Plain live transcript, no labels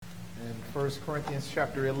1 Corinthians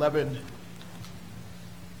chapter 11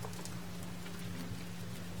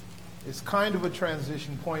 is kind of a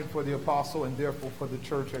transition point for the apostle and therefore for the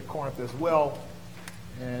church at Corinth as well.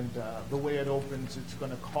 And the way it opens, it's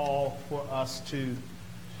going to call for us to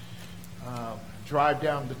drive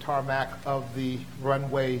down the tarmac of the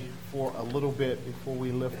runway for a little bit before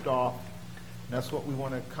we lift off. And that's what we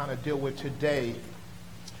want to kind of deal with today.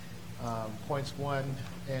 Points 1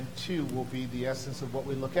 and 2 will be the essence of what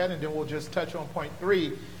we look at, and then we'll just touch on point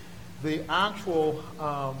 3. The actual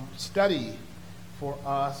study for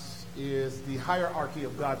us is the hierarchy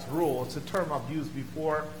of God's rule. It's a term I've used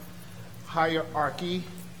before. Hierarchy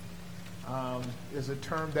is a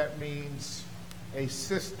term that means a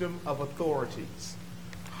system of authorities.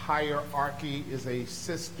 Hierarchy is a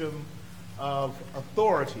system of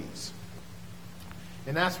authorities.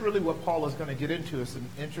 And that's really what Paul is going to get into. It's an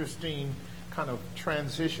interesting kind of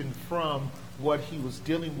transition from what he was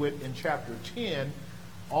dealing with in chapter 10,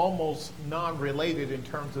 almost non-related in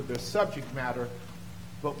terms of their subject matter.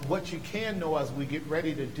 But what you can know as we get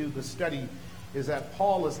ready to do the study is that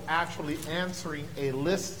Paul is actually answering a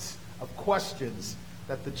list of questions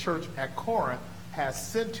that the church at Corinth has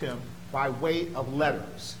sent him by way of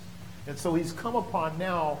letters. And so he's come upon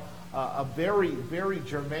now a very, very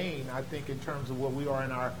germane, I think, in terms of where we are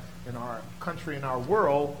in our country, in our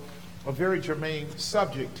world, a very germane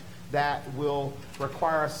subject that will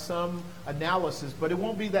require some analysis, but it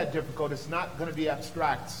won't be that difficult. It's not going to be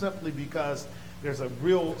abstract simply because there's a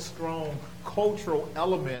real strong cultural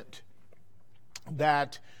element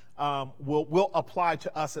that will apply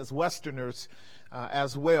to us as Westerners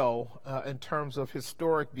as well in terms of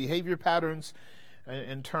historic behavior patterns,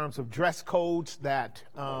 in terms of dress codes that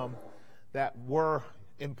were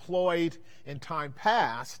employed in time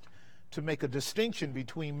past to make a distinction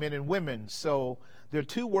between men and women. So there are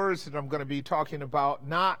two words that I'm going to be talking about,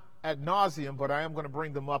 not ad nauseum, but I am going to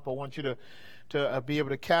bring them up. I want you to be able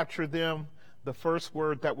to capture them. The first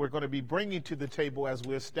word that we're going to be bringing to the table as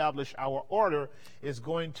we establish our order is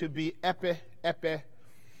going to be epi.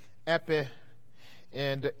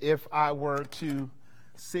 And if I were to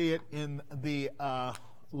say it in the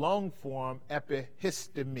long form,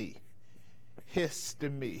 epihistemi.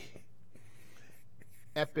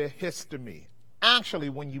 Epihistemi. Actually,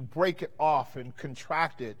 when you break it off and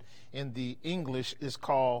contract it in the English, is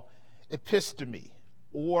called episteme.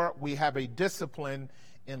 Or we have a discipline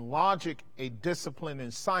in logic, a discipline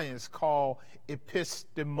in science called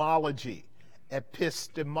epistemology.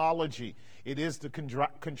 Epistemology. It is the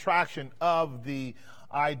contraction of the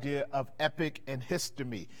idea of epic and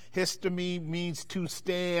histemi. Histemi means to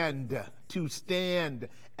stand. To stand.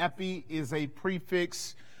 Epi is a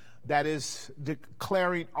prefix that is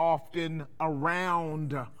declaring often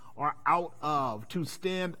around or out of. To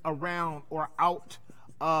stand around or out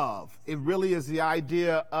of. It really is the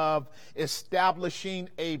idea of establishing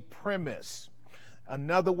a premise.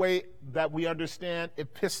 Another way that we understand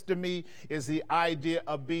episteme is the idea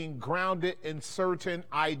of being grounded in certain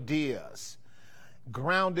ideas.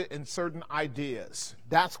 Grounded in certain ideas.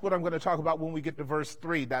 That's what I'm going to talk about when we get to verse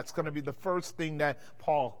 3. That's going to be the first thing that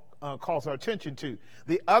Paul calls our attention to.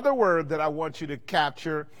 The other word that I want you to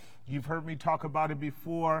capture, you've heard me talk about it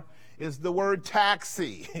before, is the word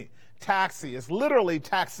taxi. Taxi is literally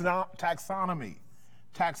taxonomy. Taxonomy,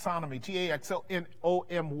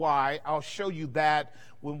 Taxonomy. I'll show you that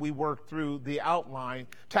when we work through the outline.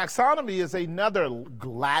 Taxonomy is another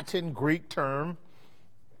Latin Greek term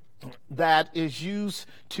that is used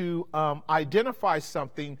to identify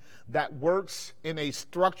something that works in a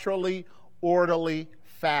structurally orderly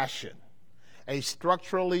fashion. A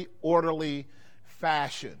structurally orderly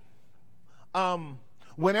fashion.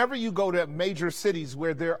 Whenever you go to major cities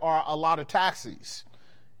where there are a lot of taxis,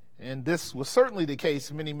 and this was certainly the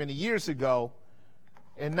case many, many years ago,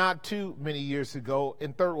 and not too many years ago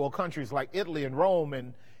in third world countries like Italy and Rome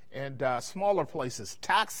and smaller places,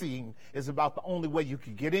 taxiing is about the only way you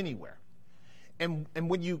could get anywhere. And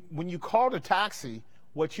when you called a taxi,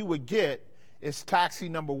 what you would get is taxi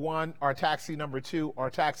number 1 or taxi number 2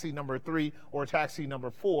 or taxi number 3 or taxi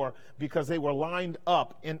number 4, because they were lined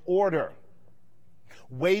up in order,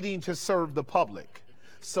 waiting to serve the public.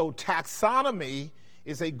 So taxonomy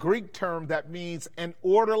is a Greek term that means an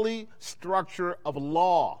orderly structure of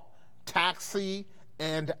law. Taxi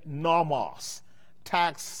and nomos.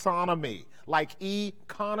 Taxonomy. Like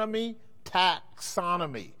economy,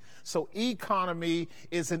 taxonomy. So economy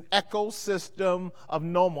is an ecosystem of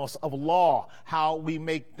nomos, of law, how we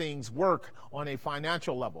make things work on a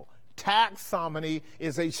financial level. Taxonomy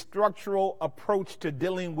is a structural approach to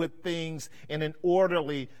dealing with things in an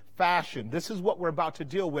orderly fashion. This is what we're about to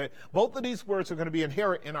deal with. Both of these words are going to be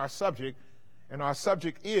inherent in our subject, and our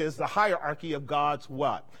subject is the hierarchy of God's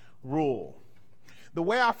what? Rule. The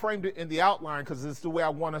way I framed it in the outline, because it's the way I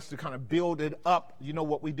want us to kind of build it up, you know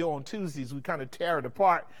what we do on Tuesdays, we kind of tear it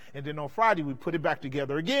apart, and then on Friday we put it back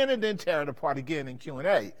together again, and then tear it apart again in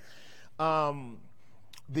Q&A.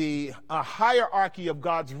 The hierarchy of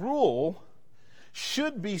God's rule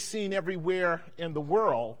should be seen everywhere in the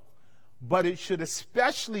world, but it should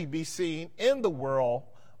especially be seen in the world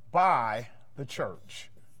by the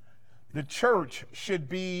church. The church should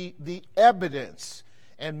be the evidence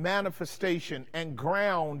and manifestation and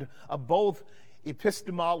ground of both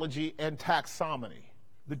epistemology and taxonomy.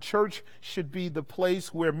 The church should be the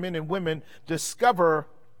place where men and women discover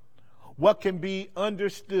what can be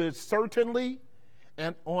understood certainly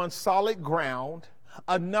and on solid ground,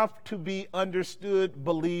 enough to be understood,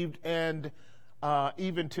 believed, and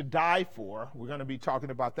even to die for. We're going to be talking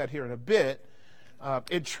about that here in a bit.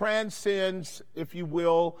 It transcends, if you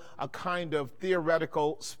will, a kind of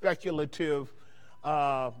theoretical, speculative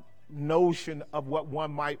notion of what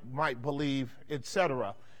one might believe,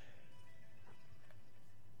 etc.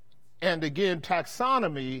 And again,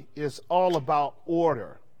 taxonomy is all about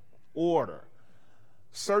order.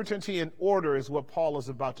 Certainty and order is what Paul is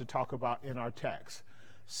about to talk about in our text.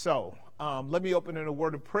 So let me open in a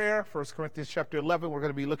word of prayer. 1 Corinthians chapter 11, we're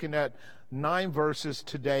going to be looking at 9 verses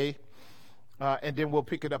today, and then we'll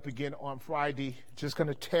pick it up again on Friday. Just going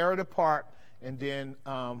to tear it apart and then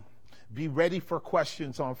be ready for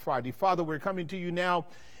questions on Friday. Father, we're coming to you now,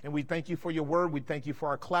 and we thank you for your word. We thank you for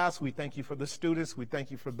our class. We thank you for the students. We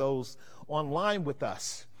thank you for those online with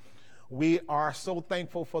us. We are so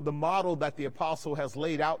thankful for the model that the apostle has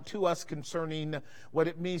laid out to us concerning what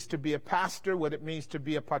it means to be a pastor, what it means to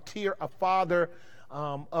be a pater, a father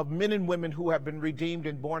of men and women who have been redeemed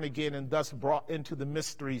and born again and thus brought into the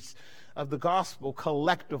mysteries of the gospel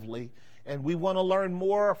collectively. And we want to learn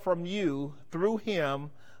more from you through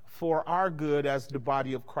him for our good as the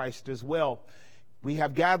body of Christ as well. We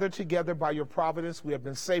have gathered together by your providence. We have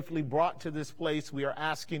been safely brought to this place. We are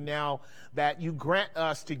asking now that you grant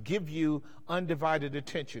us to give you undivided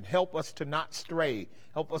attention. Help us to not stray.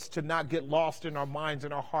 Help us to not get lost in our minds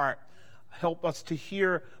and our heart. Help us to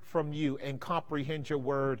hear from you and comprehend your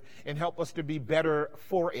word, and help us to be better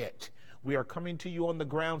for it. We are coming to you on the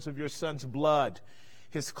grounds of your son's blood,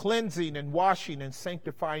 his cleansing and washing and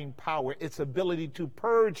sanctifying power, its ability to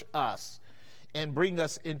purge us and bring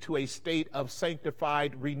us into a state of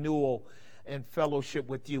sanctified renewal and fellowship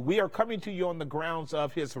with you. We are coming to you on the grounds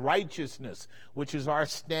of his righteousness, which is our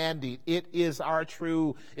standing. It is our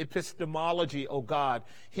true epistemology, O God,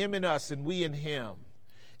 him in us and we in him,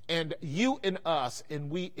 and you in us and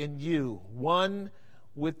we in you, one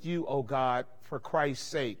with you, O God, for Christ's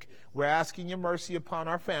sake. We're asking your mercy upon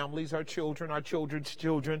our families, our children, our children's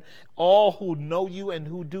children, all who know you and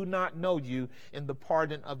who do not know you, in the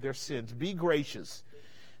pardon of their sins. Be gracious.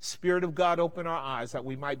 Spirit of God, open our eyes that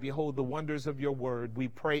we might behold the wonders of your word. We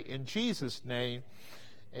pray in Jesus' name.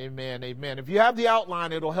 Amen. Amen. If you have the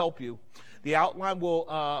outline, it'll help you. The outline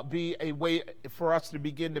will be a way for us to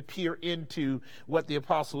begin to peer into what the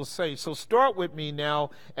apostle is saying. So start with me now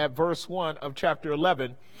at verse 1 of chapter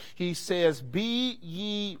 11. He says, "Be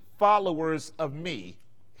ye followers of me,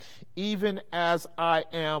 even as I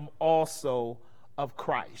am also of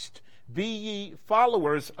Christ." Be ye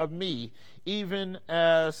followers of me, even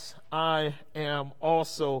as I am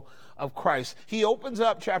also of Christ. He opens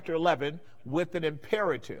up chapter 11 with an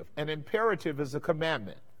imperative. An imperative is a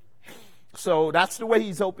commandment. So that's the way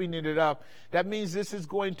he's opening it up. That means this is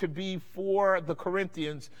going to be for the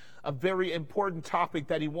Corinthians a very important topic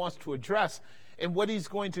that he wants to address. And what he's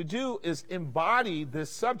going to do is embody this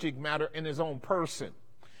subject matter in his own person.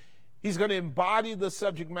 He's going to embody the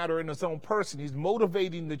subject matter in his own person. He's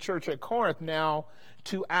motivating the church at Corinth now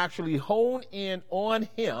to actually hone in on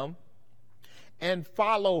him and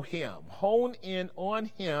follow him. Hone in on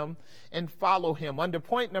him and follow him. Under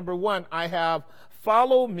point number 1, I have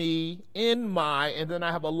follow me in my, and then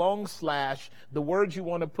I have a long slash. The word you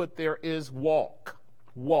want to put there is walk.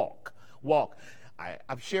 Walk. Walk.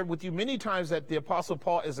 I've shared with you many times that the Apostle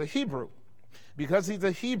Paul is a Hebrew. Because he's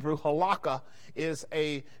a Hebrew, halakha is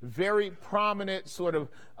a very prominent sort of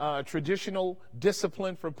traditional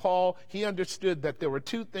discipline for Paul. He understood that there were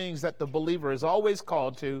two things that the believer is always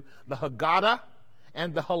called to, the Haggadah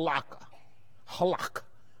and the halakha. Halak.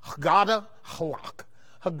 Haggadah, halak.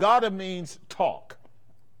 Haggadah means talk.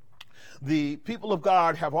 The people of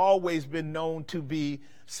God have always been known to be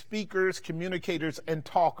speakers, communicators, and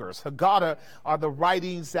talkers. Haggadah are the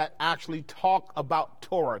writings that actually talk about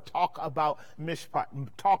Torah, talk about Mishpat,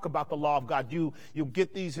 talk about the law of God. You'll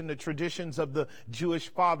get these in the traditions of the Jewish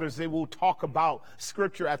fathers. They will talk about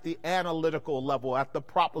scripture at the analytical level, at the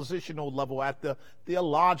propositional level, at the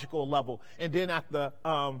theological level, and then at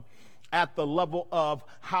the level of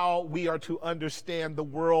how we are to understand the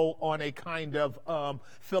world on a kind of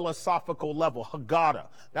philosophical level, Haggadah.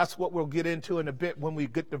 That's what we'll get into in a bit when we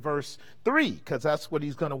get to verse 3, because that's what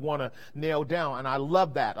he's going to want to nail down. And I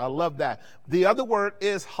love that. I love that. The other word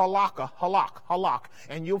is halak.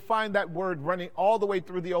 And you'll find that word running all the way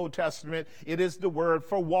through the Old Testament. It is the word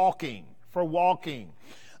for walking. And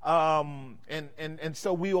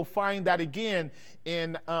so we will find that again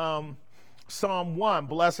in Psalm 1,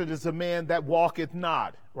 blessed is the man that walketh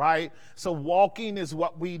not, right? So walking is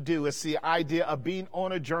what we do. It's the idea of being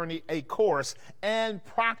on a journey, a course, and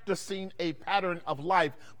practicing a pattern of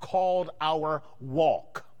life called our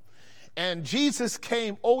walk. And Jesus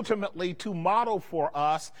came ultimately to model for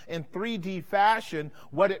us in 3D fashion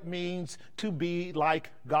what it means to be like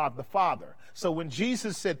God the Father. So when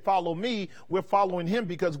Jesus said, follow me, we're following him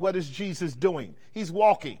because what is Jesus doing? He's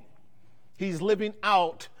walking. He's living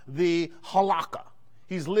out the halakha.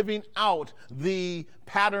 He's living out the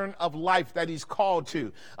pattern of life that he's called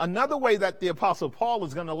to. Another way that the Apostle Paul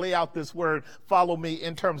is going to lay out this word, follow me,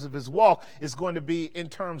 in terms of his walk, is going to be in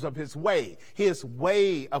terms of his way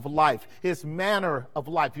of life, his manner of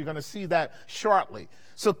life. You're going to see that shortly.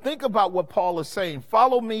 So think about what Paul is saying.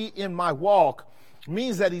 Follow me in my walk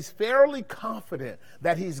means that he's fairly confident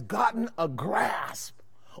that he's gotten a grasp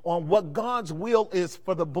on what God's will is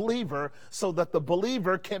for the believer so that the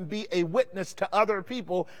believer can be a witness to other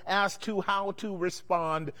people as to how to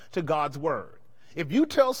respond to God's word. If you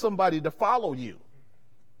tell somebody to follow you,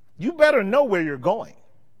 you better know where you're going,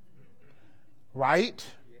 right?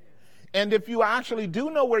 And if you actually do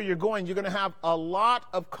know where you're going, you're going to have a lot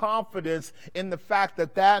of confidence in the fact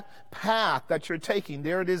that that path that you're taking,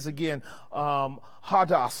 there it is again,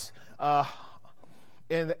 hadas,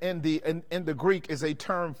 in the Greek is a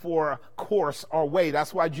term for course or way.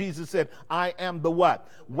 That's why Jesus said, I am the what?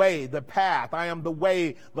 Way, the path. I am the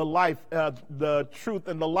way, the life, the truth,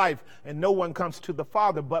 and the life. And no one comes to the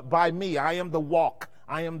Father but by me. I am the walk.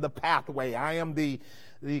 I am the pathway. I am the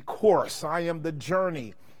course. I am the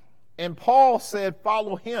journey. And Paul said,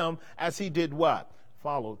 follow him as he did what?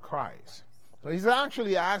 Followed Christ. So he's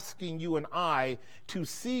actually asking you and I to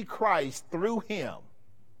see Christ through him.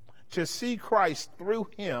 To see Christ through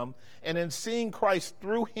him, and in seeing Christ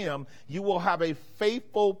through him, you will have a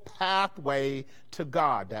faithful pathway to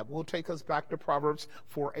God. That will take us back to Proverbs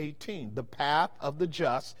 4:18. The path of the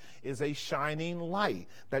just is a shining light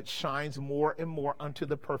that shines more and more unto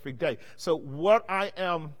the perfect day. So what I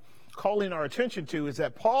am calling our attention to is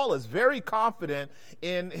that Paul is very confident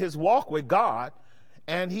in his walk with God,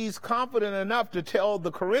 and he's confident enough to tell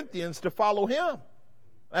the Corinthians to follow him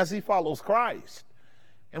as he follows Christ.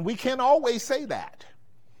 And we can't always say that,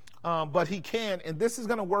 but he can. And this is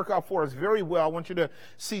going to work out for us very well. I want you to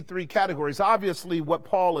see 3 categories. Obviously, what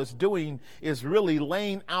Paul is doing is really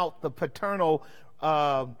laying out the paternal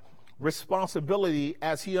responsibility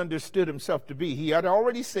as he understood himself to be. He had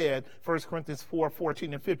already said, 1 Corinthians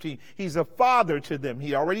 4:14 and 15, he's a father to them.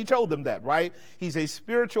 He already told them that, right? He's a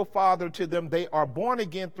spiritual father to them. They are born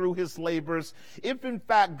again through his labors. If in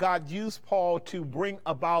fact God used Paul to bring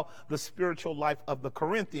about the spiritual life of the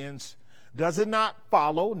Corinthians, does it not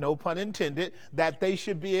follow, no pun intended, that they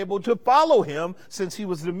should be able to follow him since he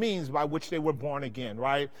was the means by which they were born again,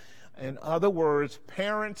 right? In other words,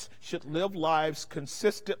 parents should live lives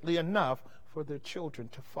consistently enough for their children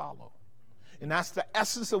to follow. And that's the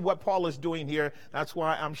essence of what Paul is doing here. That's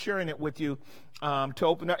why I'm sharing it with you to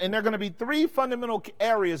open up. And there are going to be 3 fundamental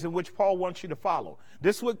areas in which Paul wants you to follow.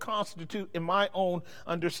 This would constitute, in my own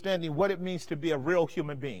understanding, what it means to be a real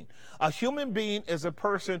human being. A human being is a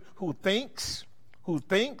person who thinks.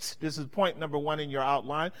 This is point number 1 in your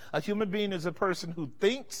outline. A human being is a person who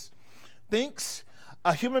thinks.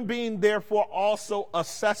 A human being, therefore, also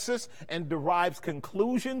assesses and derives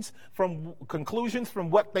conclusions from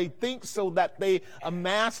what they think so that they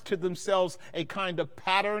amass to themselves a kind of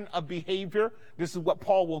pattern of behavior. This is what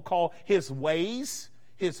Paul will call his ways.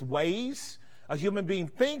 A human being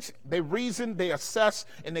thinks, they reason, they assess,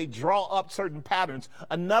 and they draw up certain patterns.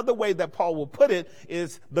 Another way that Paul will put it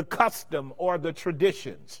is the custom or the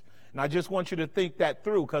traditions. And I just want you to think that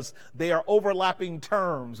through because they are overlapping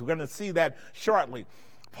terms. We're going to see that shortly.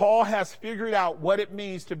 Paul has figured out what it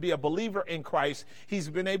means to be a believer in Christ. He's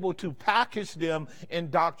been able to package them in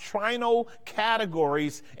doctrinal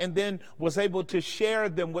categories and then was able to share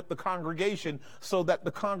them with the congregation so that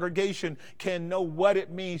the congregation can know what it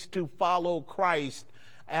means to follow Christ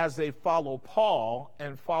as they follow Paul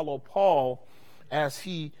and follow Paul as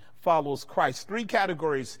he follows Christ. 3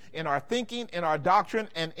 categories: in our thinking, in our doctrine,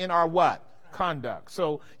 and in our what? Conduct.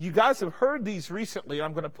 So you guys have heard these recently.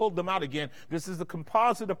 I'm going to pull them out again. This is the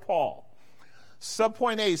composite of Paul.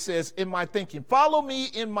 Subpoint A says, in my thinking. Follow me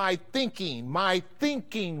in my thinking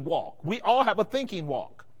walk. We all have a thinking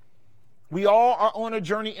walk. We all are on a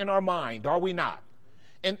journey in our mind, are we not?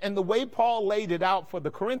 And the way Paul laid it out for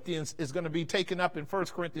the Corinthians is going to be taken up in 1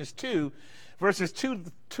 Corinthians 2, verses 2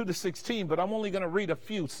 to 16, but I'm only going to read a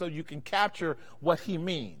few so you can capture what he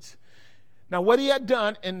means. Now, what he had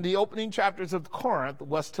done in the opening chapters of Corinth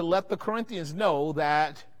was to let the Corinthians know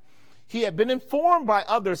that he had been informed by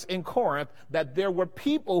others in Corinth that there were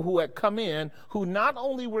people who had come in who not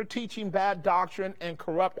only were teaching bad doctrine and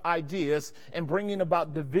corrupt ideas and bringing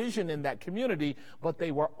about division in that community, but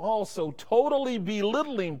they were also totally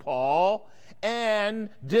belittling Paul and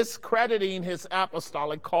discrediting his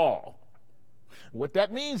apostolic call. What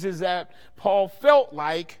that means is that Paul felt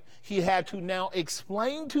like he had to now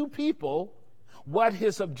explain to people what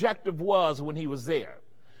his objective was when he was there.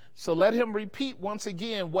 So let him repeat once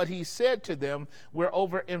again what he said to them. We're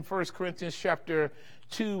over in 1 Corinthians chapter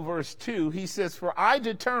 2, verse 2. He says, for I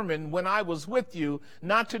determined when I was with you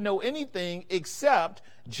not to know anything except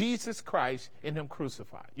Jesus Christ and him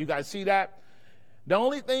crucified. You guys see that? The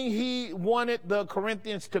only thing he wanted the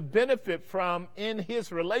Corinthians to benefit from in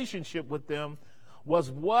his relationship with them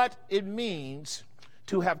was what it means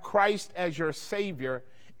to have Christ as your Savior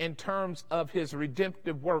in terms of his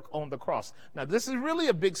redemptive work on the cross. Now, this is really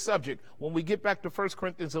a big subject. When we get back to 1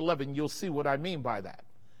 Corinthians 11, you'll see what I mean by that.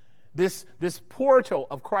 This portal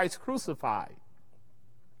of Christ crucified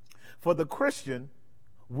for the Christian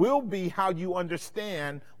will be how you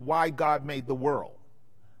understand why God made the world.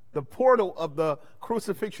 The portal of the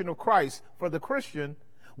crucifixion of Christ for the Christian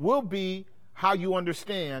will be how you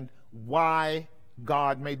understand why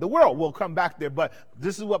God made the world. We'll come back there, but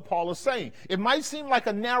this is what Paul is saying. It might seem like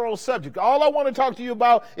a narrow subject. All I want to talk to you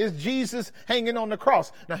about is Jesus hanging on the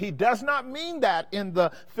cross. Now, he does not mean that in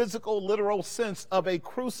the physical, literal sense of a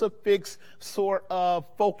crucifix sort of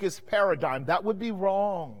focused paradigm. That would be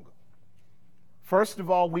wrong. First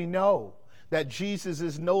of all, we know that Jesus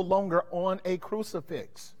is no longer on a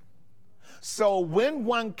crucifix. So when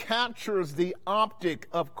one captures the optic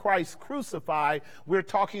of Christ crucified, we're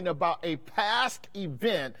talking about a past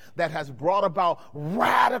event that has brought about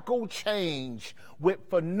radical change with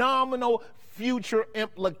phenomenal future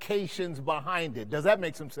implications behind it. Does that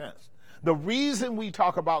make some sense? The reason we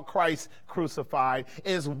talk about Christ crucified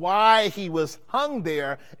is why he was hung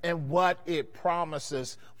there and what it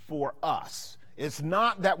promises for us. It's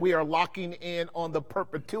not that we are locking in on the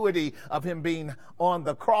perpetuity of him being on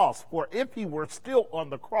the cross. For if he were still on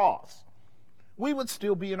the cross, we would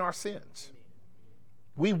still be in our sins.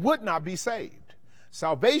 We would not be saved.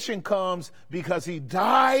 Salvation comes because he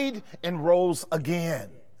died and rose again.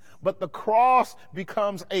 But the cross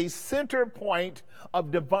becomes a center point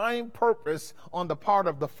of divine purpose on the part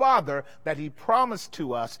of the Father that he promised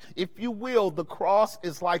to us. If you will, the cross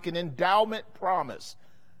is like an endowment promise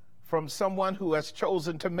from someone who has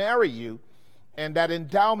chosen to marry you, and that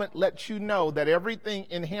endowment lets you know that everything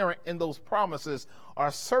inherent in those promises are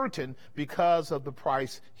certain because of the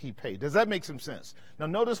price he paid. Does that make some sense? Now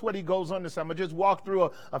notice what he goes on to say. I'm going to just walk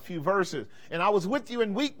through a few verses. And I was with you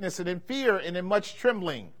in weakness and in fear and in much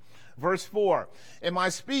trembling. Verse 4, and my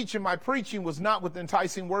speech and my preaching was not with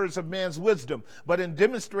enticing words of man's wisdom, but in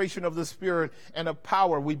demonstration of the Spirit and of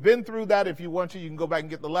power. We've been through that. If you want to, you can go back and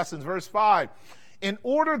get the lessons. Verse 5, in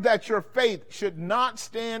order that your faith should not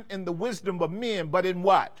stand in the wisdom of men, but in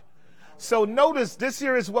what? So notice this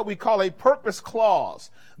here is what we call a purpose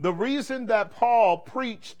clause. The reason that Paul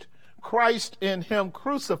preached Christ in him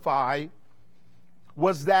crucified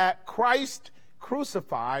was that Christ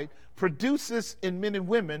crucified produces in men and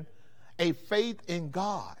women a faith in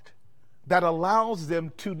God that allows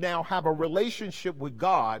them to now have a relationship with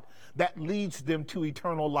God that leads them to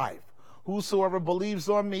eternal life. Whosoever believes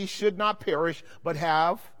on me should not perish, but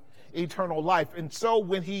have eternal life. And so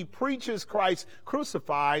when he preaches Christ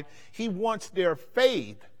crucified, he wants their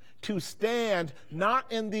faith to stand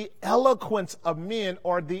not in the eloquence of men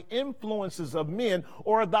or the influences of men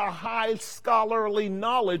or the high scholarly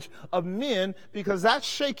knowledge of men, because that's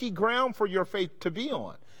shaky ground for your faith to be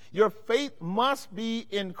on. Your faith must be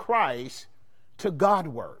in Christ to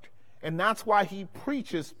Godward. And that's why he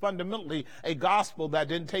preaches fundamentally a gospel that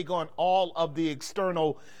didn't take on all of the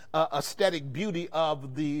external aesthetic beauty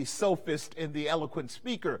of the sophist and the eloquent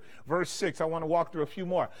speaker. Verse 6, I want to walk through a few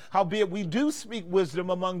more. Howbeit we do speak wisdom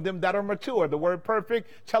among them that are mature. The word perfect,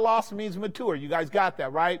 telos, means mature. You guys got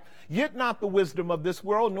that, right? Yet not the wisdom of this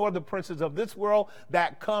world, nor the princes of this world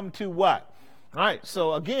that come to what? All right,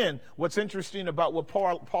 so again, what's interesting about what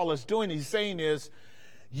Paul is doing, he's saying is,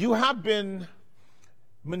 you have been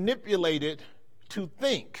manipulated to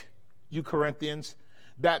think, you Corinthians,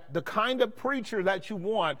 that the kind of preacher that you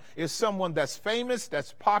want is someone that's famous,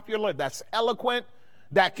 that's popular, that's eloquent,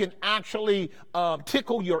 that can actually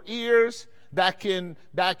tickle your ears, that can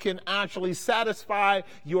actually satisfy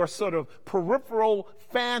your sort of peripheral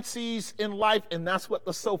fancies in life. And that's what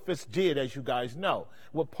the sophists did, as you guys know.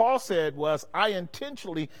 What Paul said was, I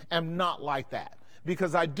intentionally am not like that,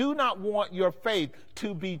 because I do not want your faith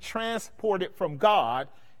to be transported from God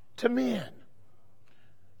to men.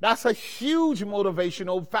 That's a huge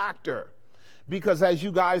motivational factor, because as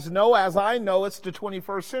you guys know, as I know, it's the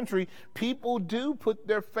 21st century. People do put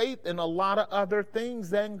their faith in a lot of other things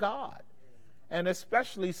than God, and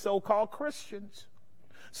especially so-called Christians.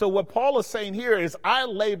 So what Paul is saying here is, I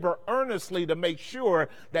labor earnestly to make sure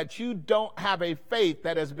that you don't have a faith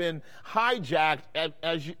that has been hijacked,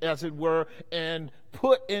 as it were, and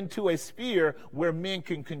put into a sphere where men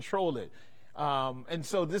can control it. And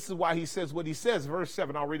so this is why he says what he says. Verse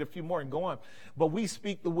 7, I'll read a few more and go on. But we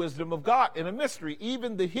speak the wisdom of God in a mystery,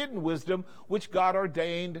 even the hidden wisdom which God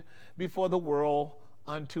ordained before the world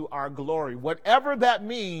unto our glory. Whatever that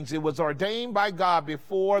means, it was ordained by God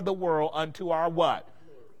before the world unto our what?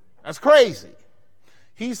 That's crazy.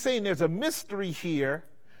 He's saying there's a mystery here,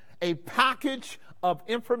 a package of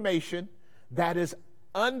information that is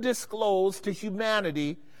undisclosed to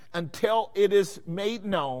humanity until it is made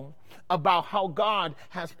known, about how God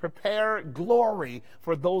has prepared glory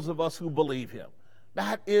for those of us who believe him.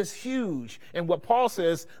 That is huge. And what Paul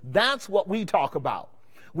says, that's what we talk about.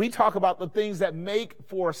 We talk about the things that make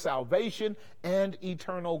for salvation and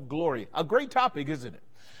eternal glory. A great topic, isn't it?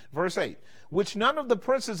 Verse 8, which none of the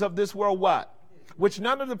princes of this world what? Which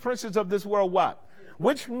none of the princes of this world what?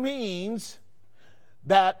 Which means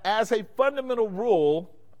that as a fundamental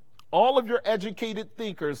rule, all of your educated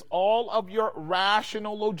thinkers, all of your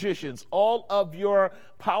rational logicians, all of your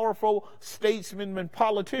powerful statesmen and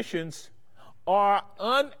politicians are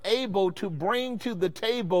unable to bring to the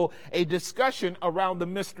table a discussion around the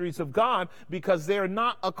mysteries of God, because they're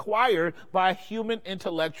not acquired by human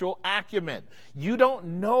intellectual acumen. You don't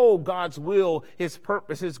know God's will, his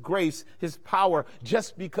purpose, his grace, his power,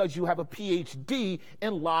 just because you have a PhD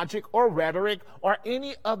in logic or rhetoric or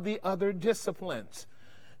any of the other disciplines.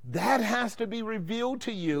 That has to be revealed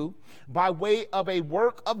to you by way of a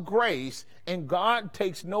work of grace, and God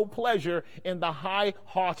takes no pleasure in the high,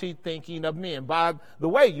 haughty thinking of men. By the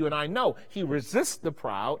way, you and I know he resists the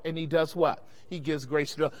proud, and he does what? He gives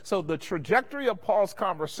grace to them. So the trajectory of Paul's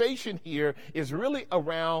conversation here is really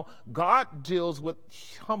around God deals with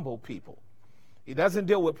humble people. He doesn't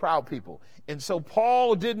deal with proud people. And so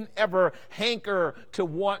Paul didn't ever hanker to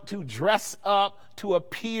want to dress up, to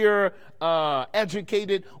appear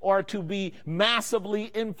educated, or to be massively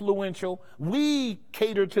influential. We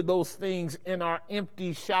cater to those things in our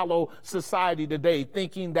empty, shallow society today,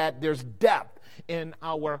 thinking that there's depth in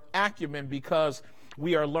our acumen because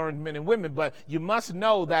we are learned men and women. But you must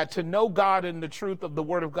know that to know God and the truth of the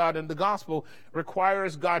Word of God and the gospel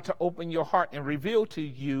requires God to open your heart and reveal to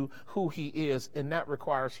you who he is, and that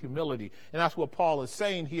requires humility. And that's what Paul is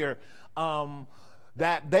saying here,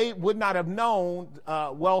 that they would not have known,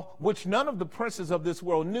 which none of the princes of this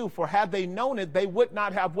world knew, for had they known it, they would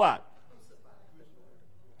not have what?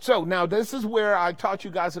 So now this is where I taught you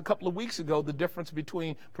guys a couple of weeks ago the difference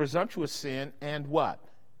between presumptuous sin and what?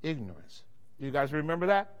 Ignorance. You guys remember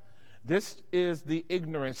that? This is the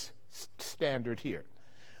ignorance standard here.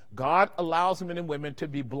 God allows men and women to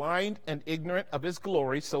be blind and ignorant of his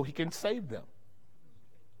glory so he can save them.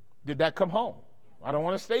 Did that come home? I don't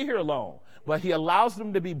want to stay here alone. But he allows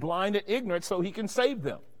them to be blind and ignorant so he can save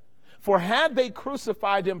them. For had they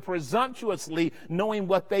crucified him presumptuously, knowing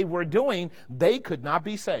what they were doing, they could not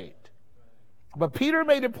be saved. But Peter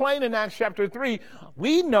made it plain in Acts chapter 3,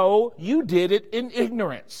 we know you did it in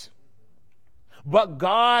ignorance. But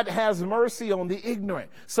God has mercy on the ignorant.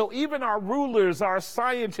 So even our rulers, our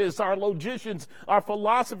scientists, our logicians, our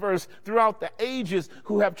philosophers throughout the ages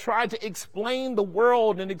who have tried to explain the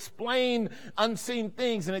world and explain unseen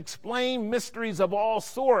things and explain mysteries of all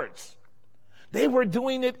sorts, they were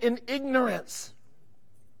doing it in ignorance.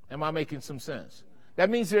 Am I making some sense? That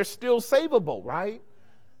means they're still savable, right?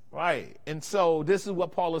 Right. And so this is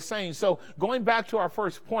what Paul is saying. So going back to our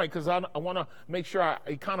first point, because I want to make sure I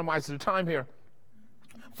economize the time here.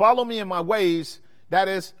 Follow me in my ways. That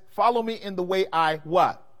is, follow me in the way I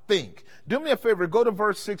what? Think. Do me a favor. Go to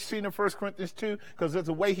verse 16 of 1 Corinthians 2, because there's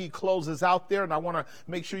a way he closes out there, and I want to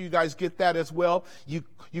make sure you guys get that as well. You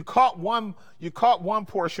caught one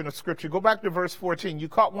portion of Scripture. Go back to verse 14. You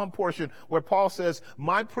caught one portion where Paul says,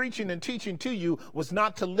 my preaching and teaching to you was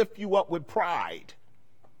not to lift you up with pride,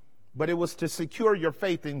 but it was to secure your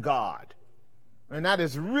faith in God. And that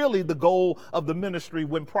is really the goal of the ministry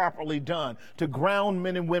when properly done, to ground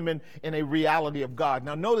men and women in a reality of God.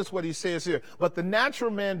 Now notice what he says here. But the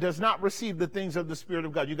natural man does not receive the things of the Spirit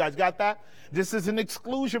of God. You guys got that? This is an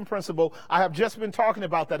exclusion principle. I have just been talking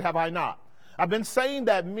about that, have I not? I've been saying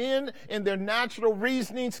that men in their natural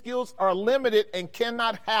reasoning skills are limited and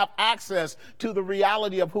cannot have access to the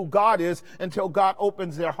reality of who God is until God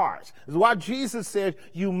opens their hearts. This is why Jesus said,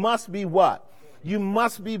 you must be what? You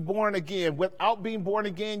must be born again. Without being born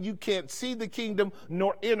again, you can't see the kingdom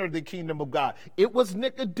nor enter the kingdom of God. It was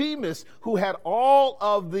Nicodemus who had all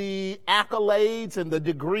of the accolades and the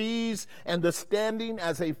degrees and the standing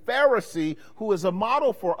as a Pharisee, who is a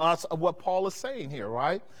model for us of what Paul is saying here,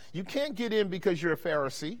 right? You can't get in because you're a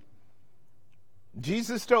Pharisee.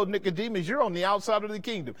 Jesus told Nicodemus, you're on the outside of the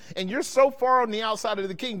kingdom. And you're so far on the outside of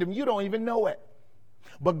the kingdom, you don't even know it.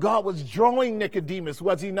 But God was drawing Nicodemus,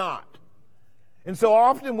 was he not? And so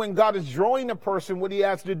often when God is drawing a person, what he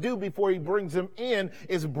has to do before he brings them in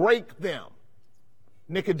is break them.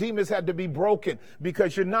 Nicodemus had to be broken,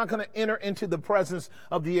 because you're not going to enter into the presence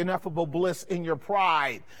of the ineffable bliss in your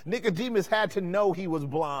pride. Nicodemus had to know he was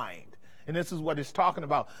blind. And this is what he's talking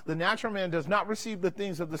about. The natural man does not receive the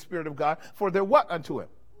things of the Spirit of God, for they're what unto him?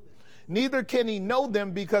 Neither can he know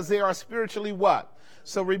them, because they are spiritually what?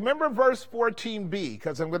 So remember verse 14b,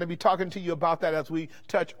 because I'm going to be talking to you about that as we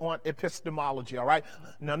touch on epistemology, all right?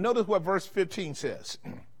 Now notice what verse 15 says.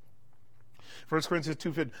 1 Corinthians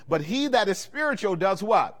 2:15. But he that is spiritual does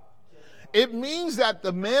what? It means that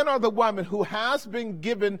the man or the woman who has been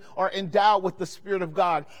given or endowed with the Spirit of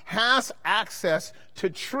God has access to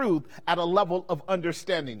truth at a level of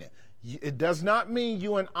understanding it. It does not mean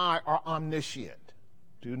you and I are omniscient.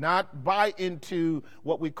 Do not buy into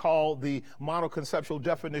what we call the monoconceptual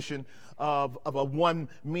definition of a one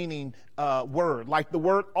meaning word. Like the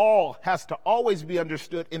word all has to always be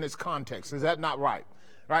understood in its context. Is that not right?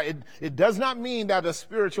 Right? It does not mean that a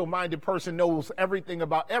spiritual minded person knows everything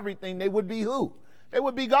about everything. They would be who? They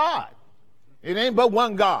would be God. It ain't but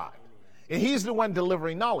one God. And he's the one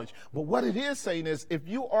delivering knowledge. But what it is saying is, if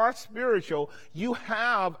you are spiritual, you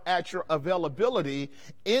have at your availability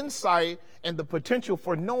insight and the potential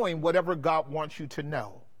for knowing whatever God wants you to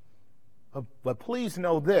know. But please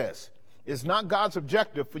know this. It's not God's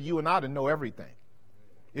objective for you and I to know everything.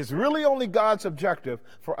 It's really only God's objective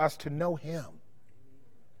for us to know him.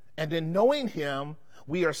 And in knowing him,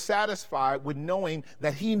 we are satisfied with knowing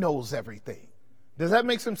that he knows everything. Does that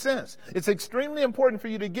make some sense? It's extremely important for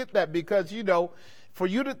you to get that, because, you know, for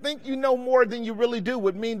you to think you know more than you really do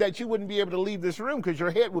would mean that you wouldn't be able to leave this room, because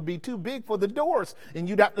your head would be too big for the doors and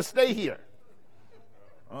you'd have to stay here.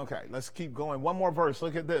 Okay, let's keep going. One more verse.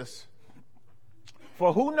 Look at this.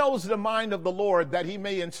 For who knows the mind of the Lord that he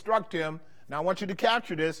may instruct him? Now I want you to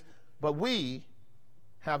capture this. But we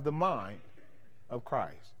have the mind of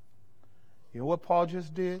Christ. You know what Paul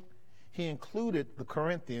just did? He included the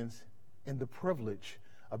Corinthians in the privilege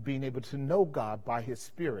of being able to know God by his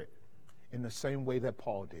Spirit in the same way that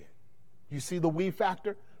Paul did. You see the we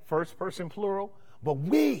factor? First person plural. But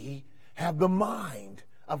we have the mind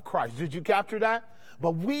of Christ. Did you capture that?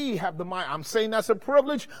 But we have the mind. I'm saying that's a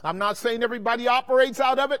privilege. I'm not saying everybody operates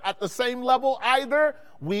out of it at the same level either.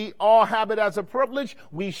 We all have it as a privilege.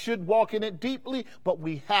 We should walk in it deeply, but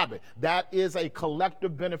we have it. That is a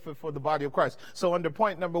collective benefit for the body of Christ. So under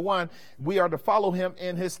point number 1, we are to follow him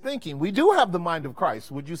in his thinking. We do have the mind of Christ.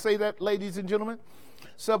 Would you say that, ladies and gentlemen?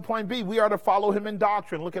 Subpoint B, we are to follow him in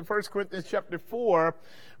doctrine. Look at 1 Corinthians chapter 4,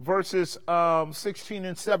 verses 16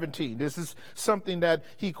 and 17. This is something that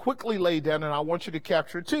he quickly laid down, and I want you to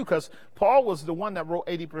capture it too, because Paul was the one that wrote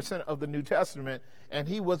 80% of the New Testament, and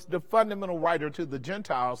he was the fundamental writer to the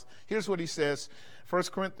Gentiles. Here's what he says, 1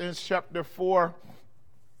 Corinthians chapter 4.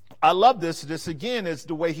 I love this. This again is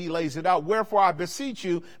the way he lays it out. Wherefore I beseech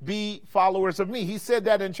you, be followers of me. He said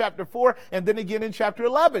that in chapter 4, and then again in chapter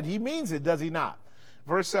 11. He means it, does he not?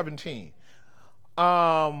 Verse 17,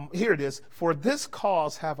 here it is. For this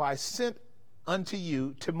cause have I sent unto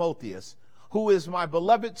you Timotheus, who is my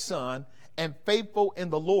beloved son and faithful in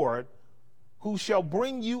the Lord, who shall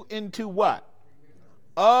bring you into what?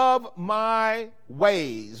 Of my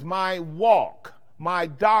ways, my walk, my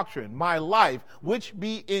doctrine, my life, which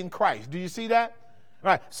be in Christ. Do you see that?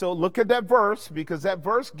 All right, so look at that verse, because that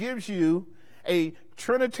verse gives you a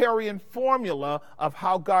Trinitarian formula of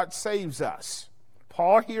how God saves us.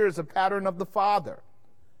 Paul here is a pattern of the Father.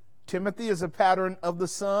 Timothy is a pattern of the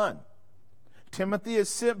Son. Timothy is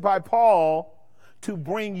sent by Paul to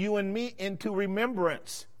bring you and me into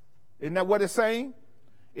remembrance. Isn't that what it's saying?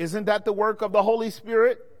 Isn't that the work of the Holy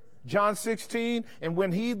Spirit? John 16, and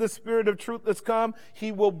when he, the Spirit of truth, has come,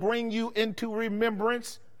 he will bring you into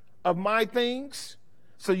remembrance of my things.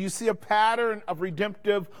 So you see a pattern of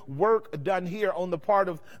redemptive work done here on the part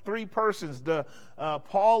of three persons.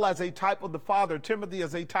 Paul as a type of the Father, Timothy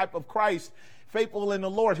as a type of Christ, faithful in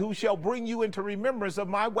the Lord, who shall bring you into remembrance of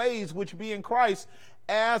my ways which be in Christ,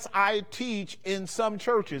 as I teach in some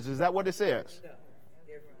churches. Is that what it says?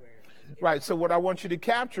 Right, so what I want you to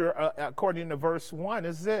capture, according to verse 1,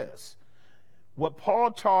 is this. What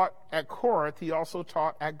Paul taught at Corinth, he also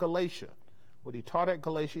taught at Galatia. What he taught at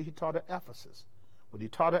Galatia, he taught at Ephesus. What he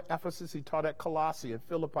taught at Ephesus, he taught at Colossae and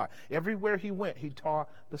Philippi. Everywhere he went, he taught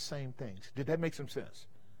the same things. Did that make some sense?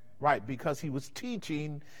 Right, because he was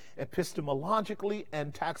teaching epistemologically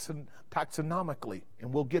and taxonomically,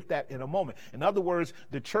 and we'll get that in a moment. In other words,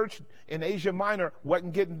 the church in Asia Minor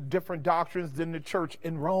wasn't getting different doctrines than the church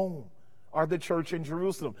in Rome or the church in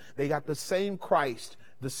Jerusalem. They got the same Christ,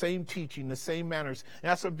 the same teaching, the same manners. And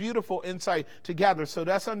that's a beautiful insight to gather. So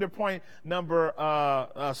that's under point number,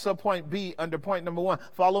 subpoint B, under point number 1.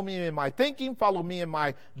 Follow me in my thinking, follow me in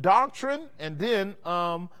my doctrine, and then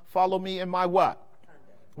follow me in my what?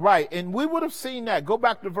 Right, and we would have seen that. Go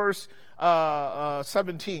back to verse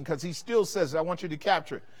 17, because he still says, I want you to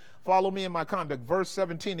capture it. Follow me in my conduct. Verse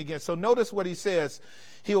 17 again. So notice what he says.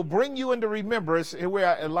 He'll bring you into remembrance. Here we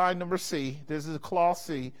are at line number C. This is clause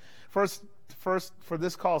C. First, for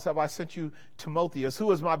this cause have I sent you Timotheus,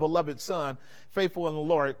 who is my beloved son, faithful in the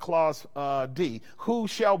Lord, clause D, who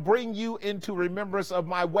shall bring you into remembrance of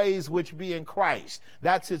my ways which be in Christ.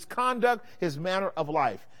 That's his conduct, his manner of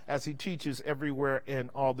life, as he teaches everywhere in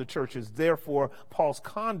all the churches. Therefore, Paul's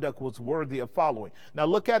conduct was worthy of following. Now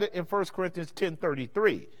look at it in 1 Corinthians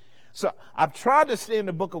 10:33. So I've tried to stay in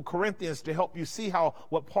the book of Corinthians to help you see how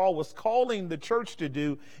what Paul was calling the church to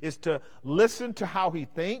do is to listen to how he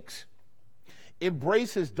thinks,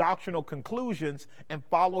 embrace his doctrinal conclusions, and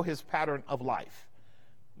follow his pattern of life.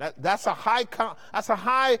 That's a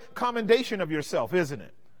high commendation of yourself, isn't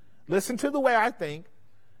it? Listen to the way I think,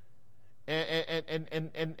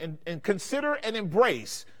 and consider and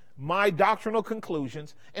embrace my doctrinal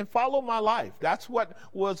conclusions and follow my life. That's what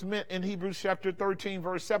was meant in Hebrews chapter 13,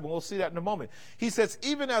 verse 7. We'll see that in a moment. He says,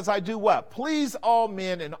 even as I do what? Please all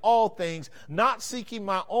men in all things, not seeking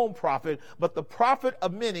my own profit, but the profit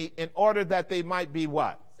of many, in order that they might be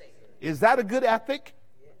what? Is that a good ethic?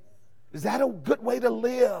 Is that a good way to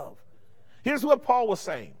live? Here's what Paul was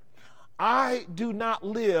saying. I do not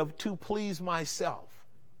live to please myself.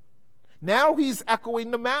 Now he's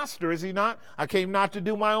echoing the master, is he not? I came not to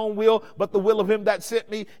do my own will, but the will of him that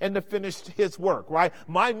sent me, and to finish his work, right?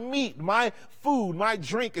 My meat, my food, my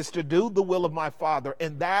drink is to do the will of my Father.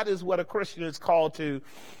 And that is what a Christian is called to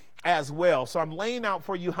as well. So I'm laying out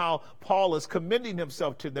for you how Paul is commending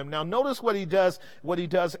himself to them. Now notice what he does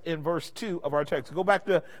in verse 2 of our text. Go back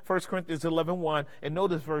to 1 Corinthians 11:1 and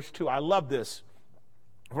notice verse 2. I love this.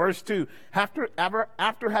 Verse 2,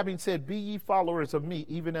 after having said, be ye followers of me,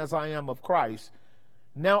 even as I am of Christ,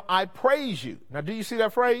 now I praise you. Now, do you see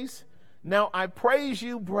that phrase? Now I praise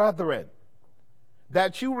you, brethren,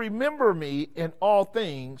 that you remember me in all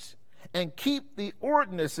things and keep the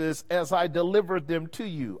ordinances as I delivered them to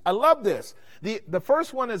you. I love this. The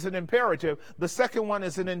first one is an imperative. The second one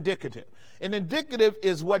is an indicative. An indicative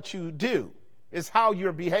is what you do, is how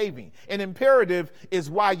you're behaving. An imperative is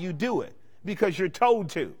why you do it. Because you're told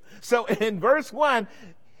to. So in verse 1,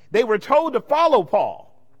 they were told to follow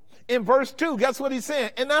Paul. In verse 2, guess what he's saying?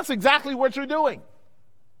 And that's exactly what you're doing.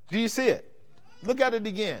 Do you see it? Look at it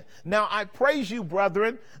again. Now I praise you,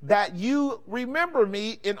 brethren, that you remember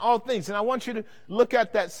me in all things. And I want you to look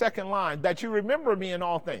at that second line, that you remember me in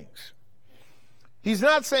all things. He's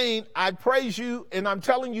not saying, I praise you and I'm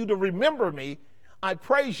telling you to remember me. I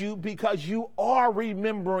praise you because you are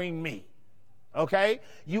remembering me. Okay?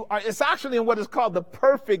 It's actually in what is called the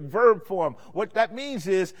perfect verb form. What that means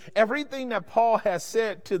is everything that Paul has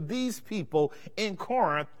said to these people in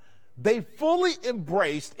Corinth, they fully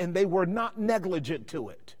embraced and they were not negligent to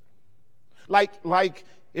it. Like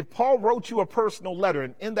if Paul wrote you a personal letter,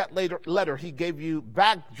 and in that letter he gave you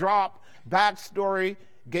backdrop, backstory,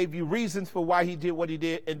 gave you reasons for why he did what he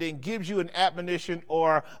did, and then gives you an admonition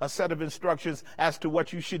or a set of instructions as to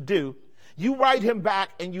what you should do. You write him back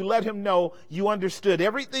and you let him know you understood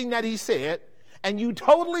everything that he said and you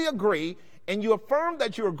totally agree, and you affirm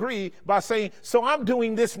that you agree by saying, so I'm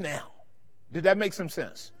doing this now. Did that make some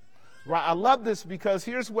sense? Right. I love this because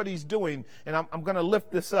here's what he's doing, and I'm going to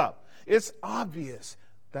lift this up. It's obvious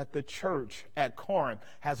that the church at Corinth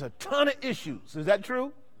has a ton of issues. Is that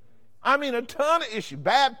true? I mean, a ton of issues.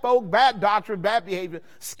 Bad folk, bad doctrine, bad behavior,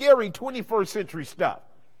 scary 21st century stuff.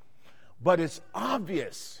 But it's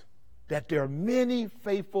obvious that there are many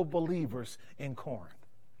faithful believers in Corinth.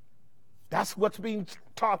 That's what's being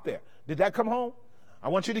taught there. Did that come home? I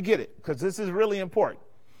want you to get it because this is really important.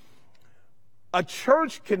 A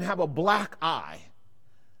church can have a black eye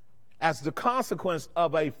as the consequence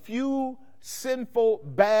of a few sinful,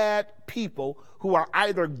 bad people who are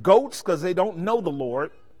either goats because they don't know the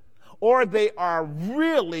Lord, or they are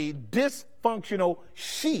really dysfunctional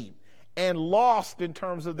sheep and lost in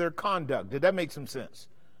terms of their conduct. Did that make some sense?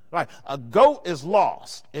 Right. A goat is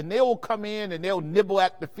lost, and they'll come in and they'll nibble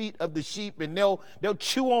at the feet of the sheep, and they'll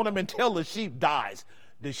chew on them until the sheep dies.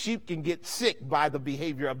 The sheep can get sick by the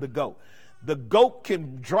behavior of the goat. The goat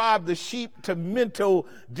can drive the sheep to mental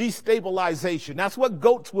destabilization. That's what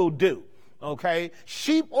goats will do. Okay?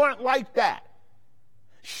 Sheep aren't like that.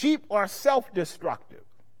 Sheep are self-destructive.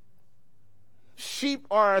 Sheep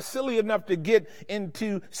are silly enough to get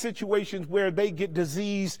into situations where they get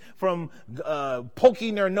disease from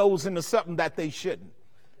poking their nose into something that they shouldn't.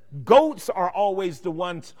 Goats are always the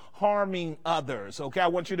ones harming others. Okay, I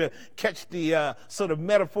want you to catch the sort of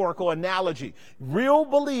metaphorical analogy. Real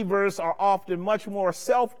believers are often much more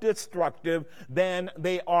self-destructive than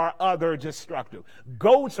they are other-destructive.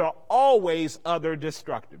 Goats are always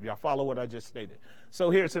other-destructive. Y'all follow what I just stated? So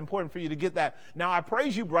here it's important for you to get that. Now I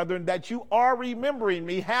praise you, brethren, that you are remembering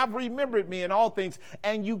me, have remembered me in all things,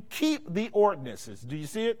 and you keep the ordinances. Do you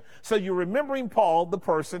see it? So you're remembering Paul, the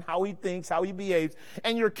person, how he thinks, how he behaves,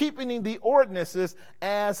 and you're keeping the ordinances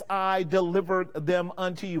as I delivered them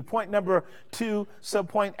unto you. Point number 2,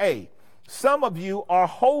 subpoint A. Some of you are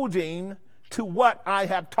holding to what I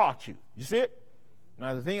have taught you. You see it?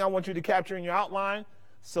 Now the thing I want you to capture in your outline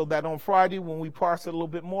so that on Friday when we parse it a little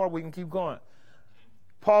bit more, we can keep going.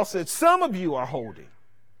 Paul said, some of you are holding.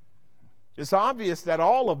 It's obvious that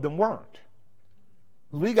all of them weren't.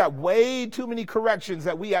 We got way too many corrections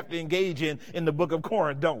that we have to engage in the book of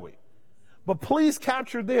Corinth, don't we? But please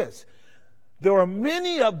capture this. There are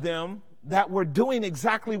many of them that were doing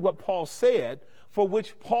exactly what Paul said, for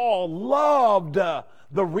which Paul loved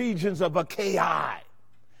the regions of Achaia.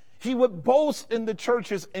 He would boast in the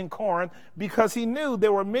churches in Corinth because he knew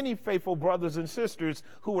there were many faithful brothers and sisters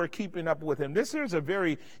who were keeping up with him. This is a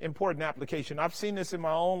very important application. I've seen this in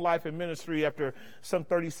my own life and ministry after some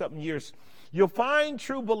 30-something years. You'll find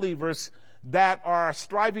true believers that are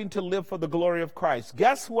striving to live for the glory of Christ.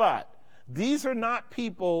 Guess what? These are not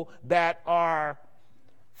people that are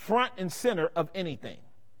front and center of anything.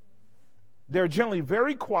 They're generally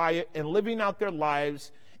very quiet and living out their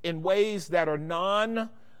lives in ways that are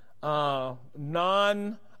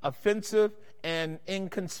non-offensive and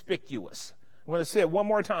inconspicuous. I'm going to say it one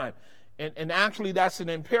more time. And actually, that's an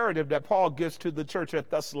imperative that Paul gives to the church at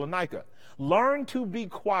Thessalonica. Learn to be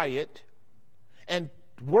quiet and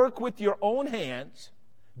work with your own hands.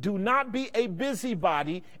 Do not be a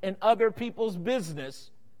busybody in other people's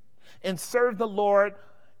business, and serve the Lord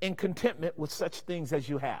in contentment with such things as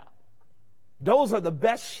you have. Those are the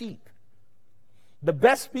best sheep. The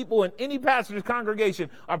best people in any pastor's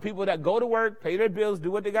congregation are people that go to work, pay their bills,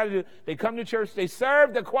 do what they got to do. They come to church, they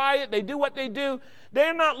serve, they're quiet, they do what they do.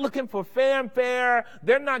 They're not looking for fanfare.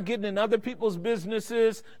 They're not getting in other people's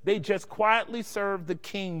businesses. They just quietly serve the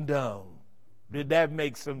kingdom. Did that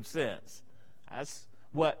make some sense? That's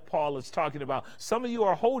what Paul is talking about. Some of you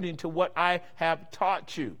are holding to what I have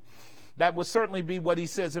taught you. That would certainly be what he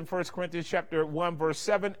says in 1 Corinthians chapter 1, verse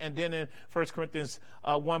 7, and then in 1 Corinthians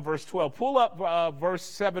 1, verse 12. Pull up verse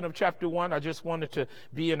 7 of chapter 1. I just wanted to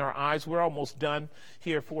be in our eyes. We're almost done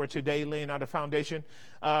here for today, laying out a foundation.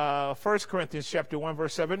 1 Corinthians chapter 1,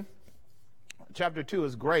 verse 7. Chapter 2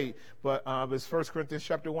 is great, but it's 1 Corinthians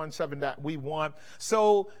chapter 1, 7 that we want.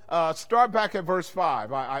 So start back at verse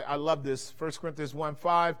 5. I love this. 1 Corinthians 1,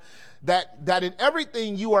 5. That in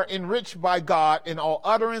everything you are enriched by God in all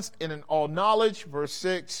utterance and in all knowledge. Verse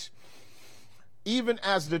 6. Even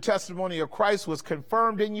as the testimony of Christ was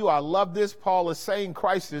confirmed in you. I love this. Paul is saying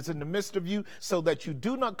Christ is in the midst of you so that you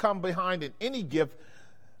do not come behind in any gift.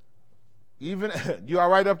 Even, you all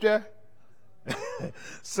right up there?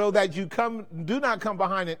 So that you do not come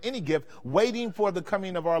behind in any gift, waiting for the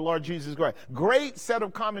coming of our Lord Jesus Christ. Great set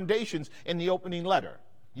of commendations in the opening letter.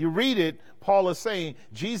 You read it, Paul is saying,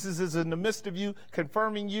 Jesus is in the midst of you,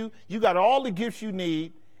 confirming you. You got all the gifts you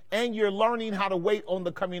need, and you're learning how to wait on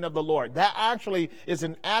the coming of the Lord. That actually is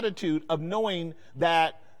an attitude of knowing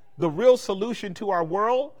that the real solution to our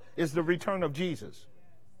world is the return of Jesus.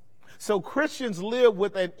 So Christians live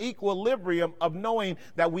with an equilibrium of knowing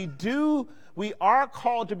that we are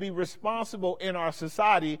called to be responsible in our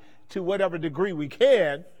society to whatever degree we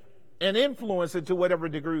can, and influence it to whatever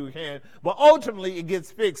degree we can. But ultimately, it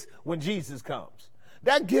gets fixed when Jesus comes.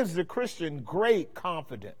 That gives the Christian great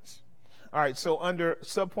confidence. All right, so under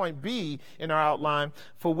subpoint B in our outline,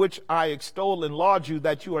 for which I extol and laud you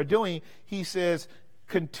that you are doing, he says,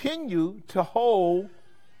 continue to hold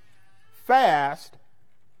fast,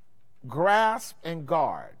 grasp, and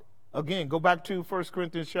guard. Again, go back to 1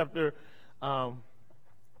 Corinthians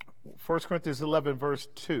 11, verse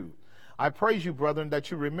 2. I praise you, brethren,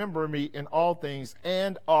 that you remember me in all things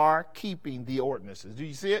and are keeping the ordinances. Do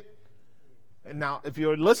you see it? And now, if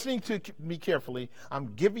you're listening to me carefully,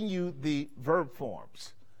 I'm giving you the verb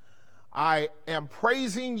forms. I am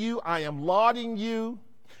praising you, I am lauding you,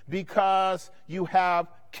 because you have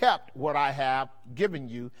kept what I have given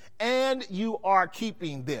you, and you are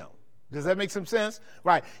keeping them. Does that make some sense?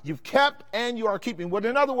 Right. You've kept and you are keeping. Well,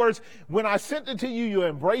 in other words, when I sent it to you, you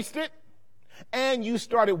embraced it, and you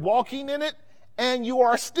started walking in it, and you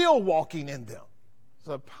are still walking in them. It's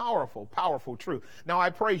a powerful, powerful truth. Now I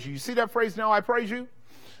praise you. You see that phrase, now I praise you?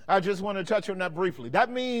 I just want to touch on that briefly.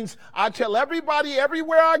 That means I tell everybody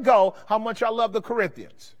everywhere I go how much I love the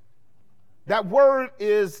Corinthians. That word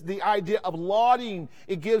is the idea of lauding.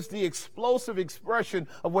 It gives the explosive expression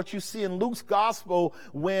of what you see in Luke's gospel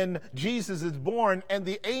when Jesus is born and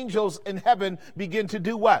the angels in heaven begin to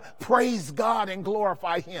do what? Praise God and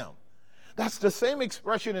glorify him. That's the same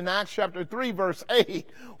expression in Acts chapter 3, verse 8,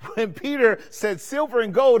 when Peter said, silver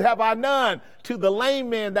and gold have I none, to the lame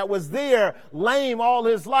man that was there, lame all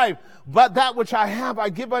his life. But that which I have, I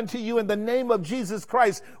give unto you in the name of Jesus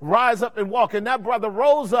Christ. Rise up and walk. And that brother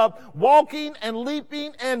rose up, walking and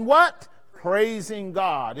leaping and what? Praising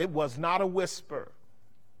God. It was not a whisper.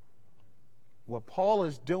 What Paul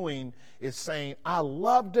is doing is saying, I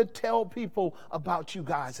love to tell people about you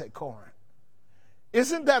guys at Corinth.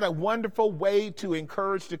 Isn't that a wonderful way to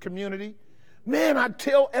encourage the community? Man, I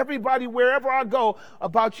tell everybody wherever I go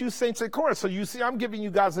about you saints at Corinth. So you see, I'm giving you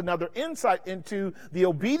guys another insight into the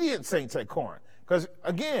obedient saints at Corinth. Because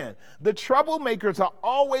again, the troublemakers are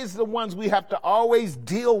always the ones we have to always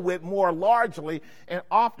deal with more largely and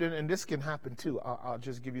often, and this can happen too. I'll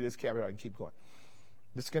just give you this caveat and keep going.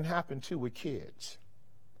 This can happen too with kids.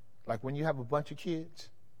 Like when you have a bunch of kids,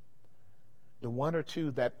 the one or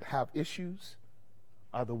two that have issues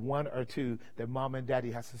are the one or two that mom and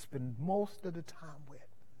daddy has to spend most of the time with.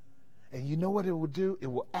 And you know what it will do? It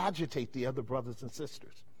will agitate the other brothers and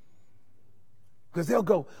sisters. Because they'll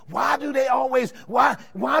go, why do they always have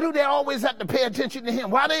to pay attention to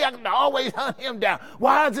him? Why do they have to always hunt him down?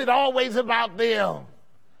 Why is it always about them?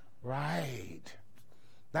 Right.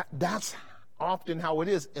 That's often how it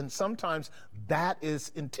is. And sometimes that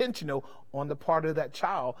is intentional on the part of that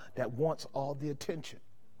child that wants all the attention.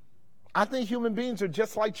 I think human beings are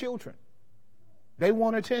just like children. They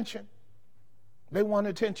want attention. They want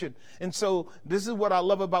attention. And so this is what I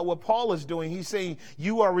love about what Paul is doing. He's saying,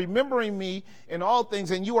 you are remembering me in all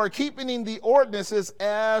things, and you are keeping the ordinances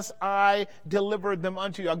as I delivered them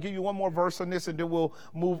unto you. I'll give you one more verse on this, and then we'll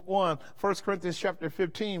move on. 1 Corinthians chapter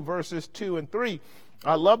 15, verses 2 and 3.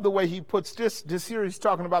 I love the way he puts this series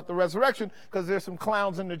talking about the resurrection, because there's some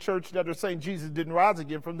clowns in the church that are saying Jesus didn't rise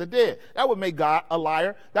again from the dead. That would make God a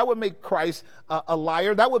liar. That would make Christ a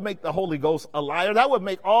liar. That would make the Holy Ghost a liar. That would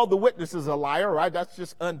make all the witnesses a liar, right? That's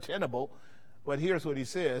just untenable. But here's what he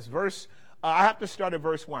says. I have to start at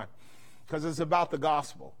verse 1, because it's about the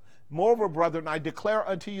gospel. Moreover, brethren, I declare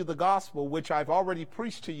unto you the gospel which I've already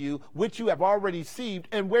preached to you, which you have already received,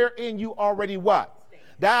 and wherein you already what?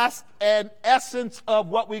 That's an essence of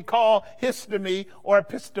what we call histemi or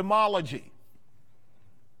epistemology.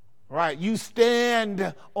 Right? You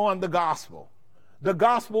stand on the gospel. The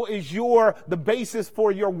gospel is the basis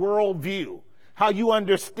for your worldview. How you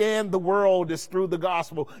understand the world is through the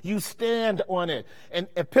gospel. You stand on it. And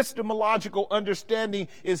epistemological understanding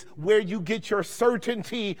is where you get your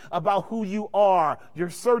certainty about who you are, your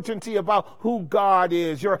certainty about who God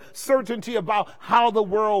is, your certainty about how the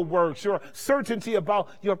world works, your certainty about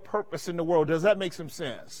your purpose in the world. Does that make some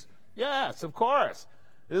sense? Yes, of course.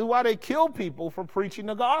 This is why they kill people for preaching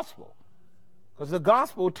the gospel. Because the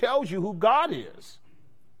gospel tells you who God is,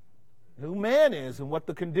 who man is, and what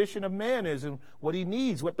the condition of man is, and what he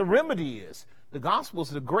needs, what the remedy is. The gospel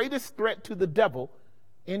is the greatest threat to the devil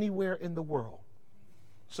anywhere in the world.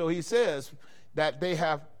 So he says that they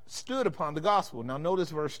have stood upon the gospel. Now notice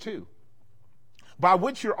verse 2. By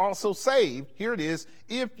which you're also saved. Here it is.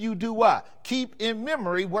 If you do what? Keep in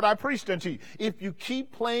memory what I preached unto you. If you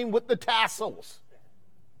keep playing with the tassels.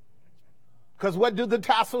 Because what do the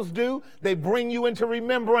tassels do? They bring you into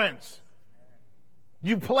remembrance.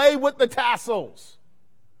 You play with the tassels.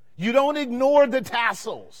 You don't ignore the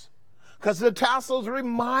tassels. Because the tassels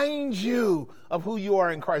remind you of who you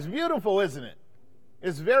are in Christ. Beautiful, isn't it?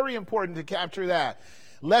 It's very important to capture that.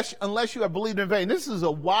 Unless you have believed in vain. This is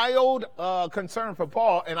a wild concern for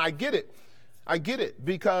Paul, and I get it. I get it,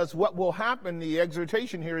 because what will happen, the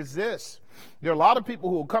exhortation here is this. There are a lot of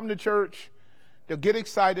people who will come to church, they'll get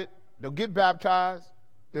excited, they'll get baptized,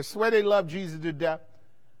 they'll swear they love Jesus to death.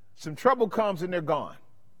 Some trouble comes and they're gone.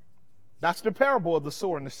 That's the parable of the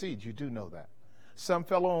sower and the seed. You do know that. Some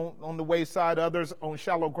fell on the wayside, others on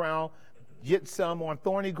shallow ground, yet some on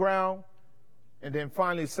thorny ground, and then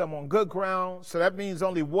finally some on good ground. So that means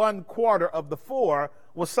only 1/4 of the 4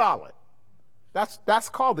 was solid. That's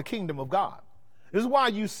called the kingdom of God. This is why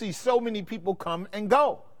you see so many people come and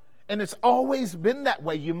go. And it's always been that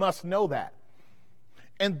way. You must know that.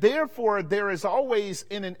 And therefore, there is always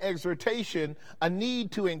in an exhortation a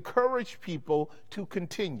need to encourage people to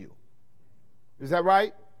continue. Is that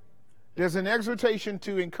right? There's an exhortation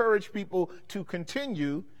to encourage people to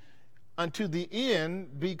continue unto the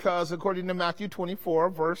end, because according to Matthew 24,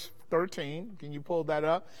 verse 13, can you pull that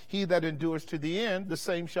up? He that endures to the end, the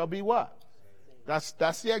same shall be what? That's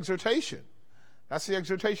the exhortation. That's the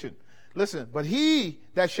exhortation. Listen, but he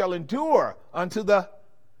that shall endure unto the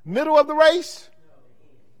middle of the race,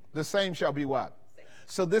 the same shall be what?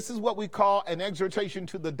 So this is what we call an exhortation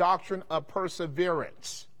to the doctrine of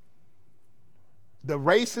perseverance. The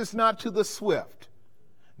race is not to the swift,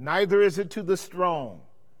 neither is it to the strong.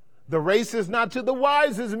 The race is not to the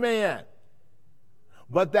wisest man,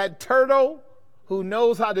 but that turtle who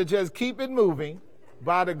knows how to just keep it moving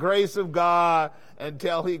by the grace of God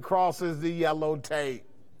until he crosses the yellow tape.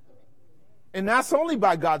 And that's only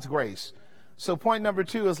by God's grace. So point number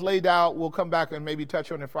 2 is laid out. We'll come back and maybe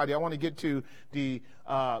touch on it Friday. I want to get to the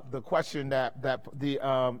question that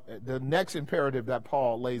the next imperative that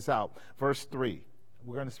Paul lays out, verse 3.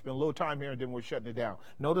 We're going to spend a little time here and then we're shutting it down.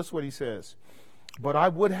 Notice what he says. But I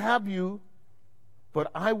would have you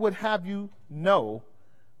know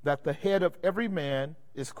that the head of every man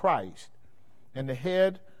is Christ, and the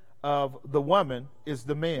head of the woman is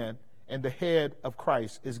the man, and the head of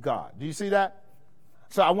Christ is God. Do you see that?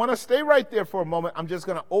 So I want to stay right there for a moment. I'm just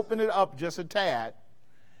going to open it up just a tad.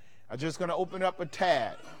 I'm just going to open it up a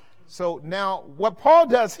tad. So now what Paul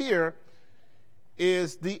does here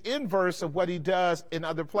is the inverse of what he does in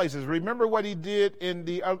other places. Remember what he did in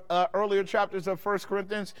the earlier chapters of 1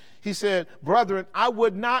 Corinthians? He said, brethren, I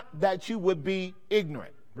would not that you would be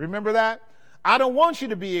ignorant. Remember that? I don't want you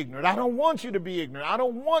to be ignorant. I don't want you to be ignorant. I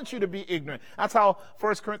don't want you to be ignorant. That's how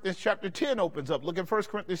 1 Corinthians chapter 10 opens up. Look at 1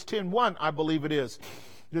 Corinthians 10:1, I believe it is.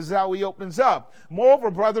 This is how he opens up.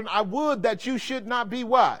 Moreover, brethren, I would that you should not be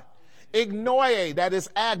what? Ignoye, that is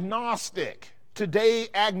agnostic. Today,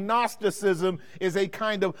 agnosticism is a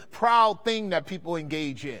kind of proud thing that people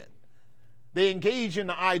engage in. They engage in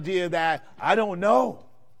the idea that, I don't know.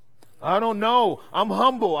 I don't know. I'm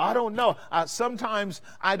humble. I don't know. Sometimes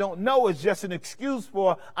I don't know is just an excuse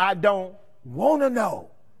for I don't want to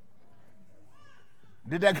know.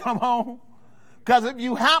 Did that come home? Because if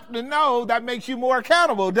you have to know, that makes you more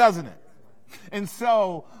accountable, doesn't it? And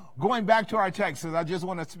so, going back to our text, I just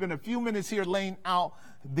want to spend a few minutes here laying out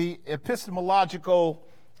the epistemological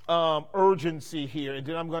urgency here, and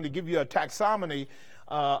then I'm going to give you a taxonomy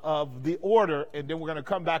of the order, and then we're going to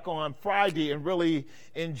come back on Friday and really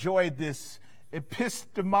enjoy this.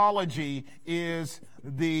 Epistemology is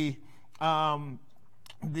the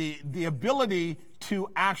ability to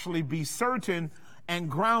actually be certain and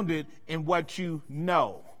grounded in what you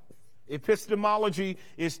know. Epistemology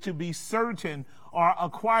is to be certain or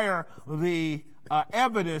acquire the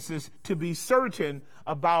evidences to be certain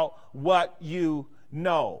about what you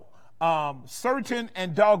know. Certain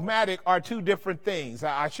and dogmatic are two different things.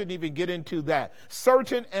 I shouldn't even get into that.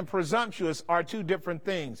 Certain and presumptuous are two different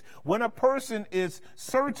things. When a person is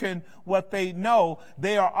certain what they know,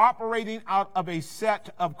 they are operating out of a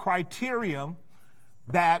set of criterion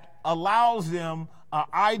that allows them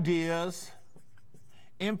ideas,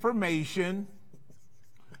 information,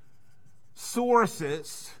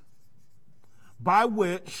 sources by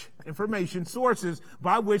which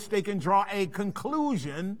they can draw a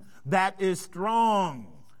conclusion that is strong.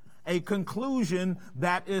 A conclusion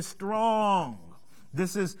that is strong.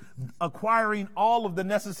 This is acquiring all of the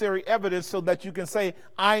necessary evidence so that you can say,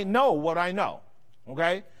 I know what I know.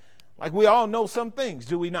 okay? Like we all know some things,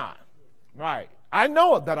 do we not? Right. I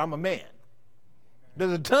know that I'm a man.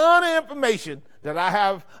 There's a ton of information that I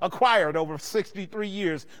have acquired over 63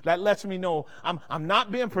 years that lets me know I'm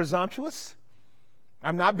not being presumptuous.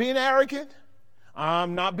 I'm not being arrogant.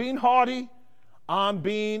 I'm not being haughty. I'm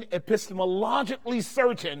being epistemologically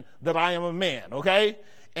certain that I am a man, okay?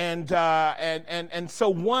 And so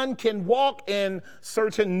one can walk in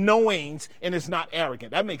certain knowings and it's not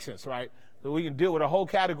arrogant. That makes sense, right? So we can deal with a whole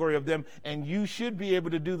category of them, and you should be able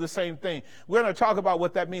to do the same thing. We're going to talk about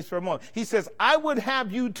what that means for a moment. He says, I would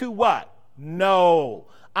have you to what? Know.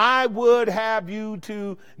 I would have you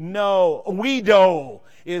to know. Wido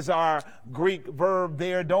is our Greek verb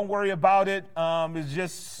there. Don't worry about it. It's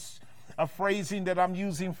just a phrasing that I'm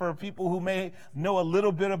using for people who may know a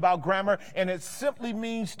little bit about grammar, and it simply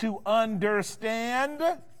means to understand.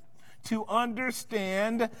 To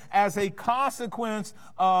understand as a consequence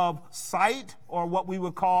of sight, or what we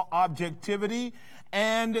would call objectivity,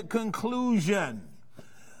 and conclusion.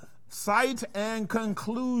 Sight and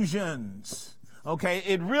conclusions. Okay,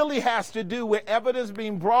 it really has to do with evidence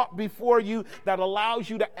being brought before you that allows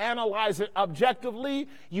you to analyze it objectively.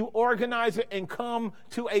 You organize it and come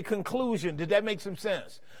to a conclusion. Did that make some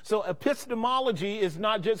sense? So epistemology is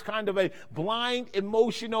not just kind of a blind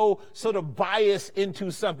emotional sort of bias into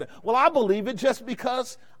something. Well, I believe it just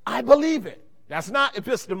because I believe it. That's not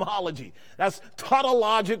epistemology. That's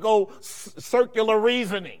tautological circular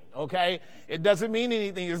reasoning, okay? It doesn't mean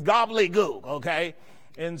anything. It's gobbledygook, okay?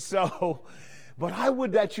 And so, but I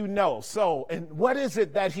would that you know. So, and what is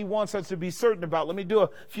it that he wants us to be certain about? Let me do a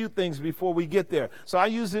few things before we get there. So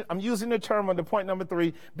I'm using the term under point number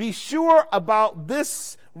 3. Be sure about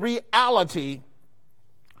this reality.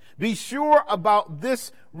 Be sure about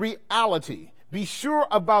this reality. Be sure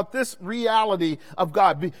about this reality of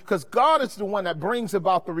God, because God is the one that brings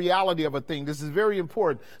about the reality of a thing. This is very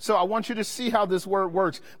important. So I want you to see how this word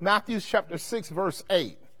works. Matthew chapter 6, verse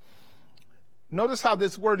 8. Notice how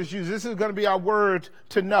this word is used. This is going to be our word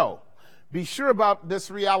to know. Be sure about this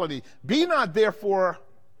reality. Be not therefore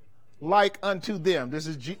like unto them. This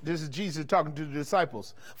is Jesus talking to the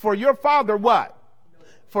disciples. For your Father what?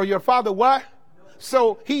 For your Father what?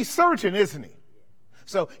 So he's certain, isn't he?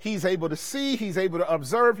 So he's able to see, he's able to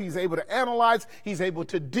observe, he's able to analyze, he's able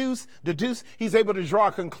to deduce, he's able to draw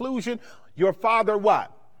a conclusion. Your Father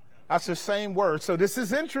what? That's the same word. So this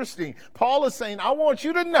is interesting. Paul is saying, I want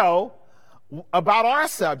you to know about our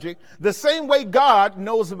subject the same way God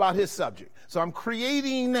knows about his subject. So I'm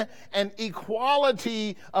creating an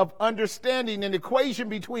equality of understanding, an equation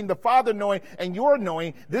between the Father knowing and your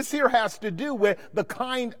knowing. This here has to do with the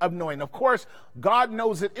kind of knowing. Of course, God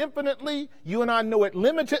knows it infinitely. You and I know it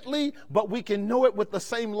limitedly, but we can know it with the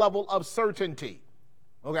same level of certainty.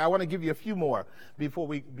 Okay, I want to give you a few more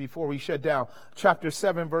before we shut down. Chapter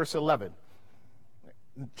 7, verse 11.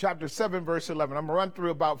 Chapter 7, verse 11. I'm going to run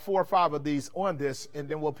through about 4 or 5 of these on this, and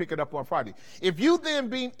then we'll pick it up on Friday. If you then,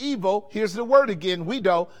 being evil, here's the word again, we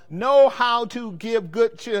don't know how to give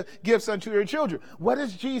good gifts unto your children. What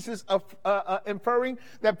is Jesus inferring?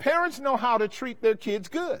 That parents know how to treat their kids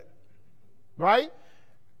good, right?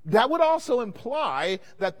 That would also imply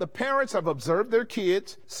that the parents have observed their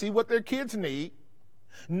kids, see what their kids need,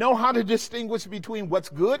 know how to distinguish between what's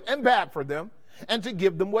good and bad for them, and to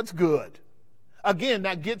give them what's good. Again,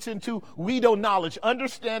 that gets into Wido knowledge,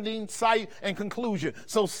 understanding, sight, and conclusion.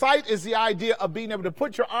 So sight is the idea of being able to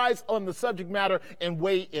put your eyes on the subject matter and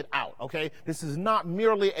weigh it out, okay? This is not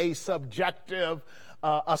merely a subjective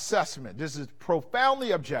assessment. This is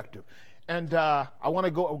profoundly objective. And I want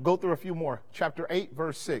to go through a few more. Chapter 8,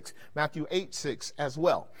 verse 6. Matthew 8, 6 as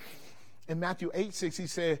well. In Matthew 8, 6, he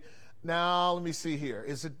said, now, let me see here.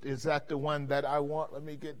 Is that the one that I want? Let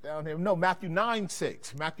me get down here. No, Matthew 9,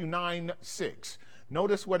 6. Matthew 9, 6.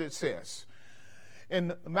 Notice what it says.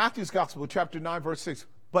 In Matthew's Gospel, chapter 9, verse 6.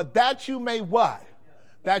 But that you may what?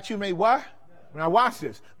 That you may what? Now watch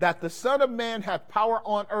this. That the Son of Man hath power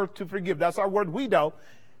on earth to forgive. That's our word, we know.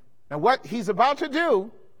 Now what he's about to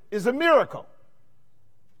do is a miracle.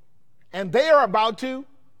 And they are about to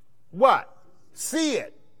what? See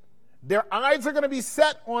it. Their eyes are going to be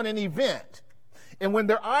set on an event. And when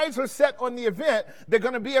their eyes are set on the event, they're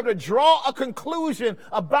going to be able to draw a conclusion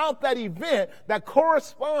about that event that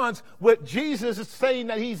corresponds with Jesus saying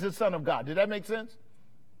that he's the Son of God. Did that make sense?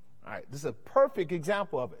 All right, this is a perfect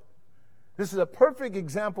example of it. This is a perfect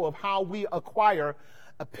example of how we acquire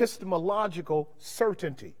epistemological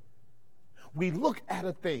certainty. We look at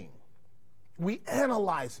a thing. We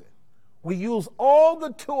analyze it. We use all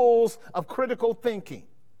the tools of critical thinking.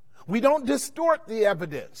 We don't distort the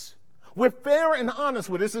evidence. We're fair and honest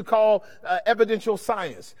with it. This is called evidential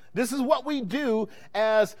science. This is what we do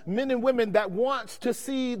as men and women that wants to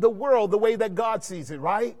see the world the way that God sees it,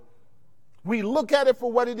 right? We look at it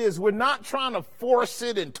for what it is. We're not trying to force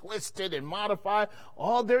it and twist it and modify.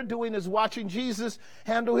 All they're doing is watching Jesus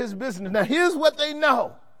handle his business. Now, here's what they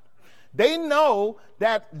know. They know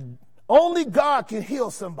that only God can heal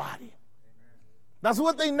somebody. That's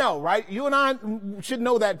what they know, right? You and I should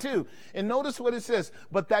know that too. And notice what it says,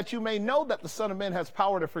 but that you may know that the Son of Man has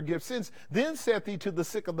power to forgive sins. Then saith he to the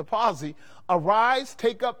sick of the palsy, arise,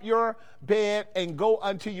 take up your bed, and go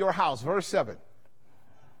unto your house. Verse 7.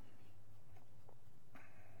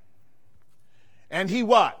 And he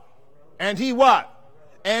what? And he what?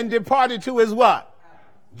 And departed to his what?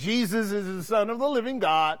 Jesus is the Son of the living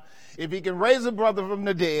God. If he can raise a brother from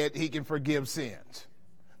the dead, he can forgive sins.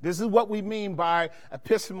 This is what we mean by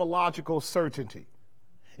epistemological certainty.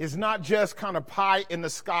 It's not just kind of pie in the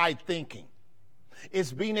sky thinking.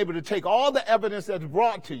 It's being able to take all the evidence that's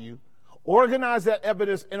brought to you, organize that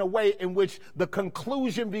evidence in a way in which the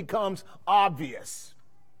conclusion becomes obvious.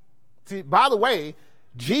 See, by the way,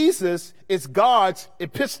 Jesus is God's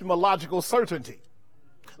epistemological certainty.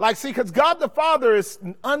 Like, see, because God the Father is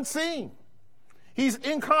unseen. He's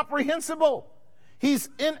incomprehensible. He's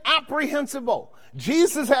inapprehensible.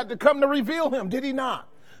 Jesus had to come to reveal him, did he not?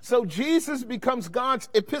 So Jesus becomes God's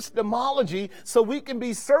epistemology so we can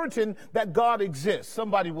be certain that God exists.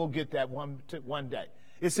 Somebody will get that one day.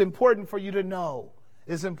 It's important for you to know.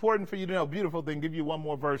 It's important for you to know. Beautiful thing. Give you one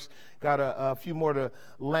more verse. Got a few more to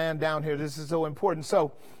land down here. This is so important.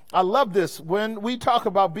 So I love this. When we talk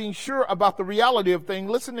about being sure about the reality of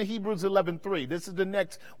things, listen to Hebrews 11:3. This is the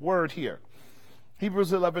next word here.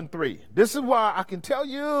 Hebrews 11:3. This is why I can tell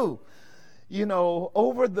you,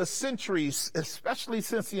 over the centuries, especially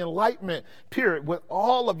since the Enlightenment period, with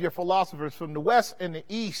all of your philosophers from the West and the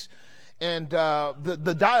East, and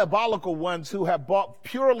the diabolical ones who have bought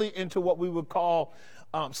purely into what we would call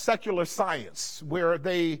secular science, where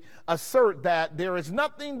they assert that there is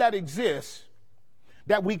nothing that exists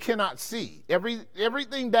that we cannot see.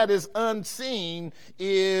 Everything that is unseen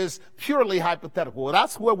is purely hypothetical. Well,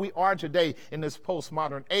 that's where we are today in this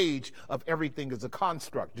postmodern age of everything is a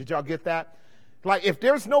construct. Did y'all get that? Like, if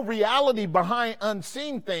there's no reality behind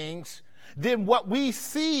unseen things, then what we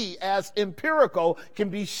see as empirical can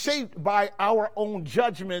be shaped by our own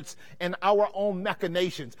judgments and our own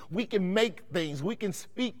machinations. We can make things, we can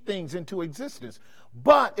speak things into existence.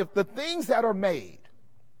 But if the things that are made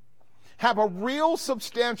have a real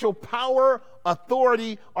substantial power,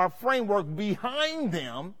 authority, or framework behind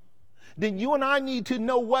them, then you and I need to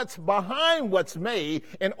know what's behind what's made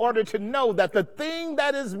in order to know that the thing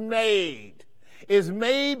that is made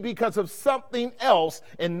because of something else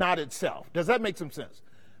and not itself. Does that make some sense?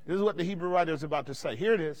 This is what the Hebrew writer is about to say.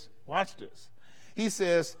 Here it is. Watch this. He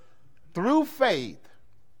says, through faith,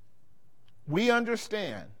 we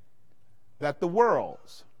understand that the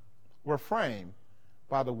worlds were framed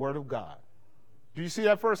by the word of God. Do you see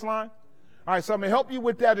that first line? All right, so I'm going to help you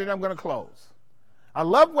with that, and I'm going to close. I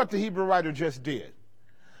love what the Hebrew writer just did,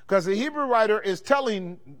 because the Hebrew writer is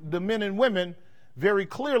telling the men and women very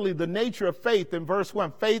clearly the nature of faith in verse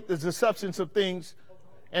 1. Faith is the substance of things,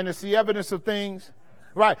 and it's the evidence of things.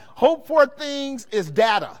 Right. Hope for things is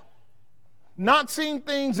data. Not seeing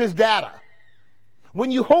things is data.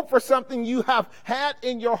 When you hope for something, you have had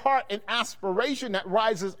in your heart an aspiration that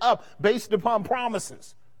rises up based upon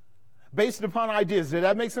promises, based upon ideas. Did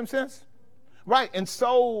that make some sense? Right. And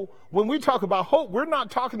so when we talk about hope, we're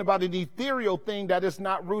not talking about an ethereal thing that is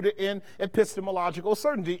not rooted in epistemological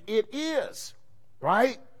certainty. It is.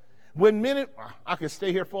 Right? I could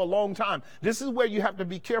stay here for a long time. This is where you have to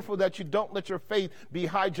be careful that you don't let your faith be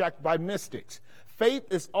hijacked by mystics. Faith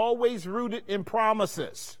is always rooted in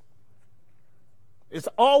promises. It's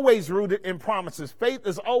always rooted in promises. Faith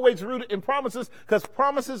is always rooted in promises because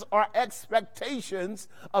promises are expectations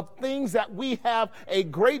of things that we have a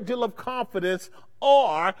great deal of confidence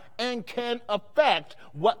are and can affect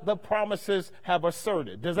what the promises have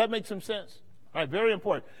asserted. Does that make some sense? All right, very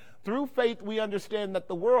important. Through faith, we understand that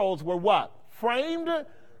the worlds were what? Framed,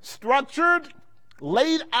 structured,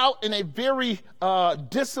 laid out in a very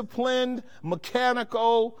disciplined,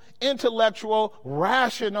 mechanical, intellectual,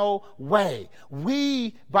 rational way.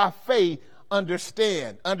 We, by faith,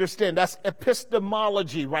 understand. That's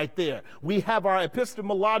epistemology right there. We have our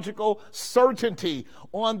epistemological certainty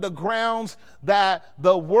on the grounds that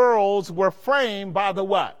the worlds were framed by the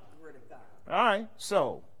what? The Word of God. All right,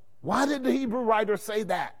 so why did the Hebrew writer say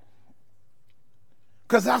that?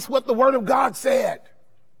 Because that's what the Word of God said.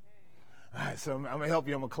 All right, so I'm going to help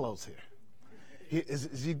you. I'm going to close here.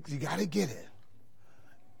 You got to get it.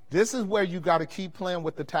 This is where you got to keep playing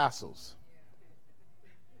with the tassels.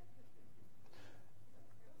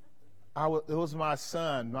 It was my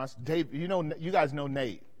son, Dave. You know, you guys know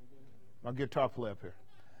Nate, my guitar player up here,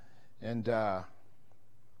 and I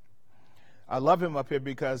love him up here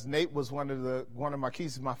because Nate was one of my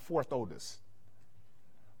keys. He's my fourth oldest.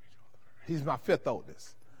 He's my fifth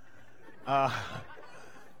oldest. I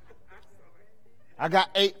got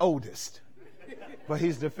 8 oldest, but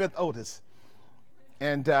he's the 5th oldest.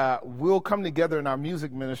 And we'll come together in our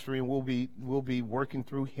music ministry, and we'll be working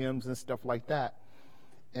through hymns and stuff like that.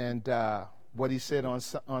 And what he said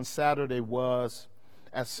on Saturday was,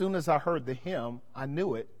 as soon as I heard the hymn, I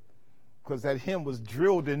knew it, because that hymn was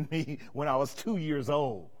drilled in me when I was 2 years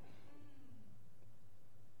old.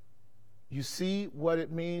 You see what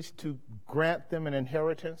it means to grant them an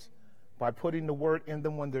inheritance by putting the word in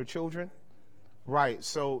them when they're children? Right.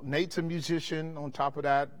 So Nate's a musician. On top of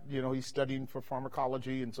that, you know, he's studying for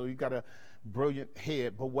pharmacology, and so he got a brilliant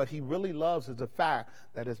head. But what he really loves is the fact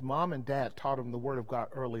that his mom and dad taught him the Word of God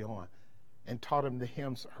early on and taught him the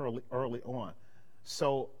hymns early on.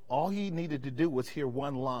 So all he needed to do was hear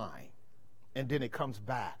one line, and then it comes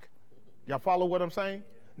back. Y'all follow what I'm saying?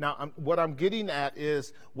 Now, what I'm getting at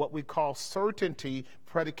is what we call certainty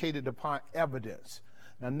predicated upon evidence.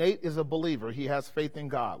 Now, Nate is a believer. He has faith in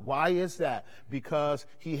God. Why is that? Because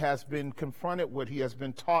he has been confronted with, he has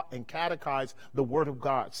been taught and catechized the Word of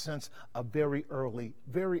God since a very early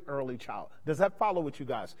child. Does that follow with you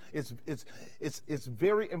guys? It's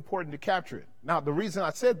very important to capture it. Now, the reason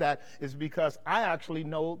I said that is because I actually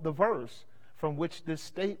know the verse from which this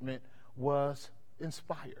statement was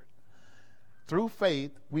inspired. Through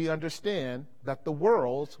faith, we understand that the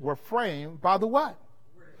worlds were framed by the what?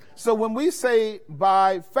 So when we say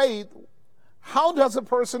by faith, how does a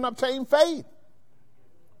person obtain faith?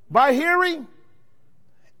 By hearing.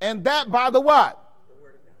 And that by the what? The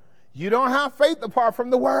Word of God. You don't have faith apart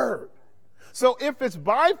from the Word. So if it's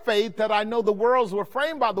by faith that I know the worlds were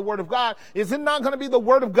framed by the Word of God, is it not going to be the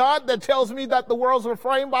Word of God that tells me that the worlds were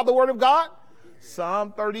framed by the Word of God?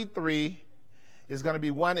 Psalm 33 is going to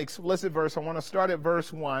be one explicit verse. I want to start at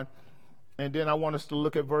verse 1. And then I want us to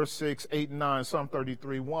look at verse 6, 8, and 9, Psalm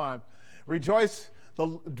 33, 1. Rejoice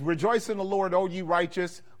in the Lord, O ye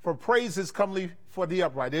righteous, for praise is comely for the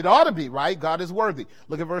upright. It ought to be, right? God is worthy.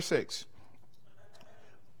 Look at verse 6.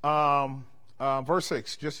 Verse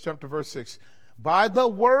 6, just jump to verse 6. By the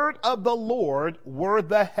word of the Lord were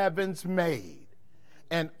the heavens made,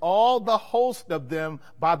 and all the host of them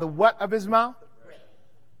by the what of his mouth?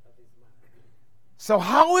 So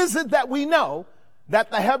how is it that we know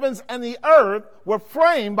that the heavens and the earth were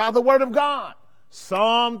framed by the Word of God?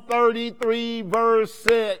 Psalm 33, verse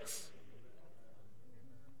 6.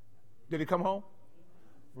 Did he come home?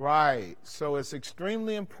 Right. So it's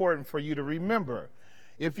extremely important for you to remember,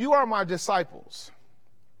 if you are my disciples,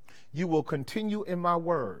 you will continue in my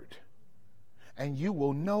word, and you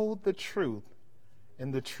will know the truth,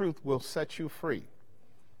 and the truth will set you free.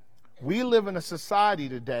 We live in a society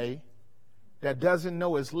today that doesn't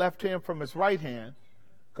know his left hand from his right hand,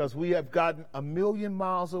 because we have gotten a million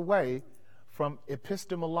miles away from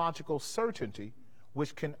epistemological certainty,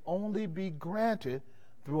 which can only be granted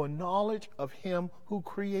through a knowledge of him who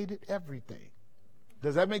created everything.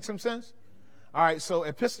 Does that make some sense? All right, so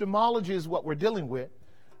epistemology is what we're dealing with.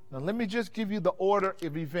 Now let me just give you the order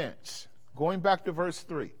of events. Going back to verse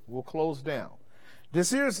 3, we'll close down.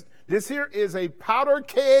 This here is a powder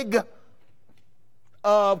keg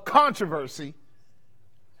of controversy,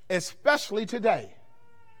 especially today.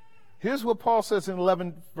 Here's what Paul says in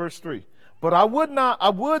 11 verse 3. But I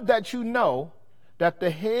would that you know that the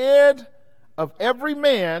head of every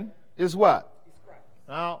man is what?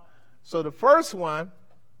 Now, so the first one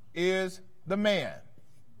is the man.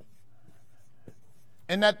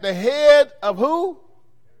 And that the head of who?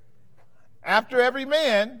 After every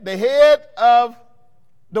man, the head of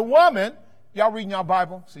the woman. Y'all reading your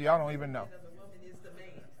Bible? So y'all don't even know.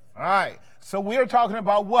 All right. So we're talking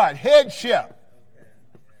about what? Headship.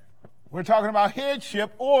 We're talking about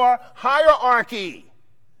headship or hierarchy.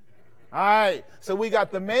 All right. So we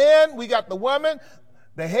got the man, we got the woman.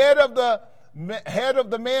 The head of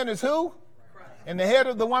the man is who? And the head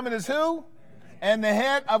of the woman is who? And the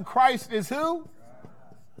head of Christ is who?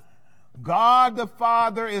 God the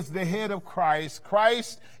Father is the head of Christ.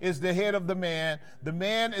 Christ is the head of the man. The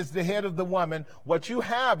man is the head of the woman. What you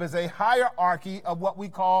have is a hierarchy of what we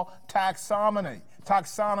call taxonomy.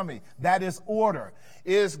 That is order.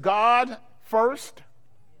 Is God first?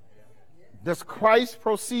 Does Christ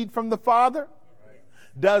proceed from the Father?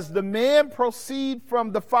 Does the man proceed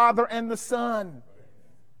from the Father and the Son?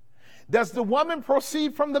 Does the woman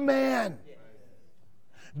proceed from the man?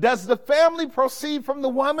 Does the family proceed from the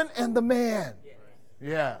woman and the man?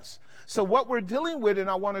 Yes. So what we're dealing with, and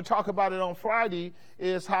I want to talk about it on Friday,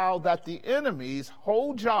 is how that the enemy's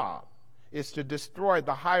whole job is to destroy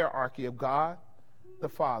the hierarchy of God the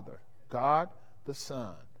Father, God the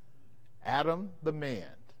Son, Adam the man,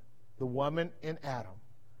 the woman in Adam,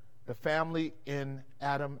 the family in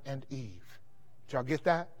Adam and Eve. Did y'all get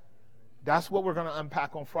that? That's what we're going to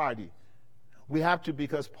unpack on Friday. We have to,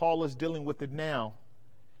 because Paul is dealing with it now.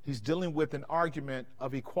 He's dealing with an argument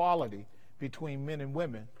of equality between men and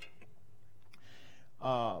women.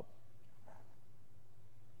 The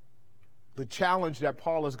challenge that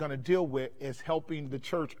Paul is going to deal with is helping the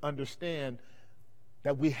church understand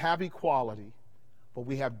that we have equality, but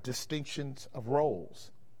we have distinctions of roles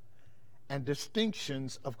and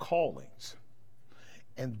distinctions of callings.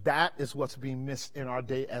 And that is what's being missed in our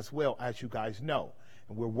day as well, as you guys know.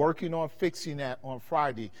 And we're working on fixing that on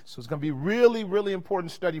Friday. So it's going to be really, really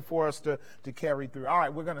important study for us to carry through. All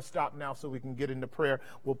right, we're going to stop now so we can get into prayer.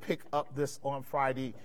 We'll pick up this on Friday.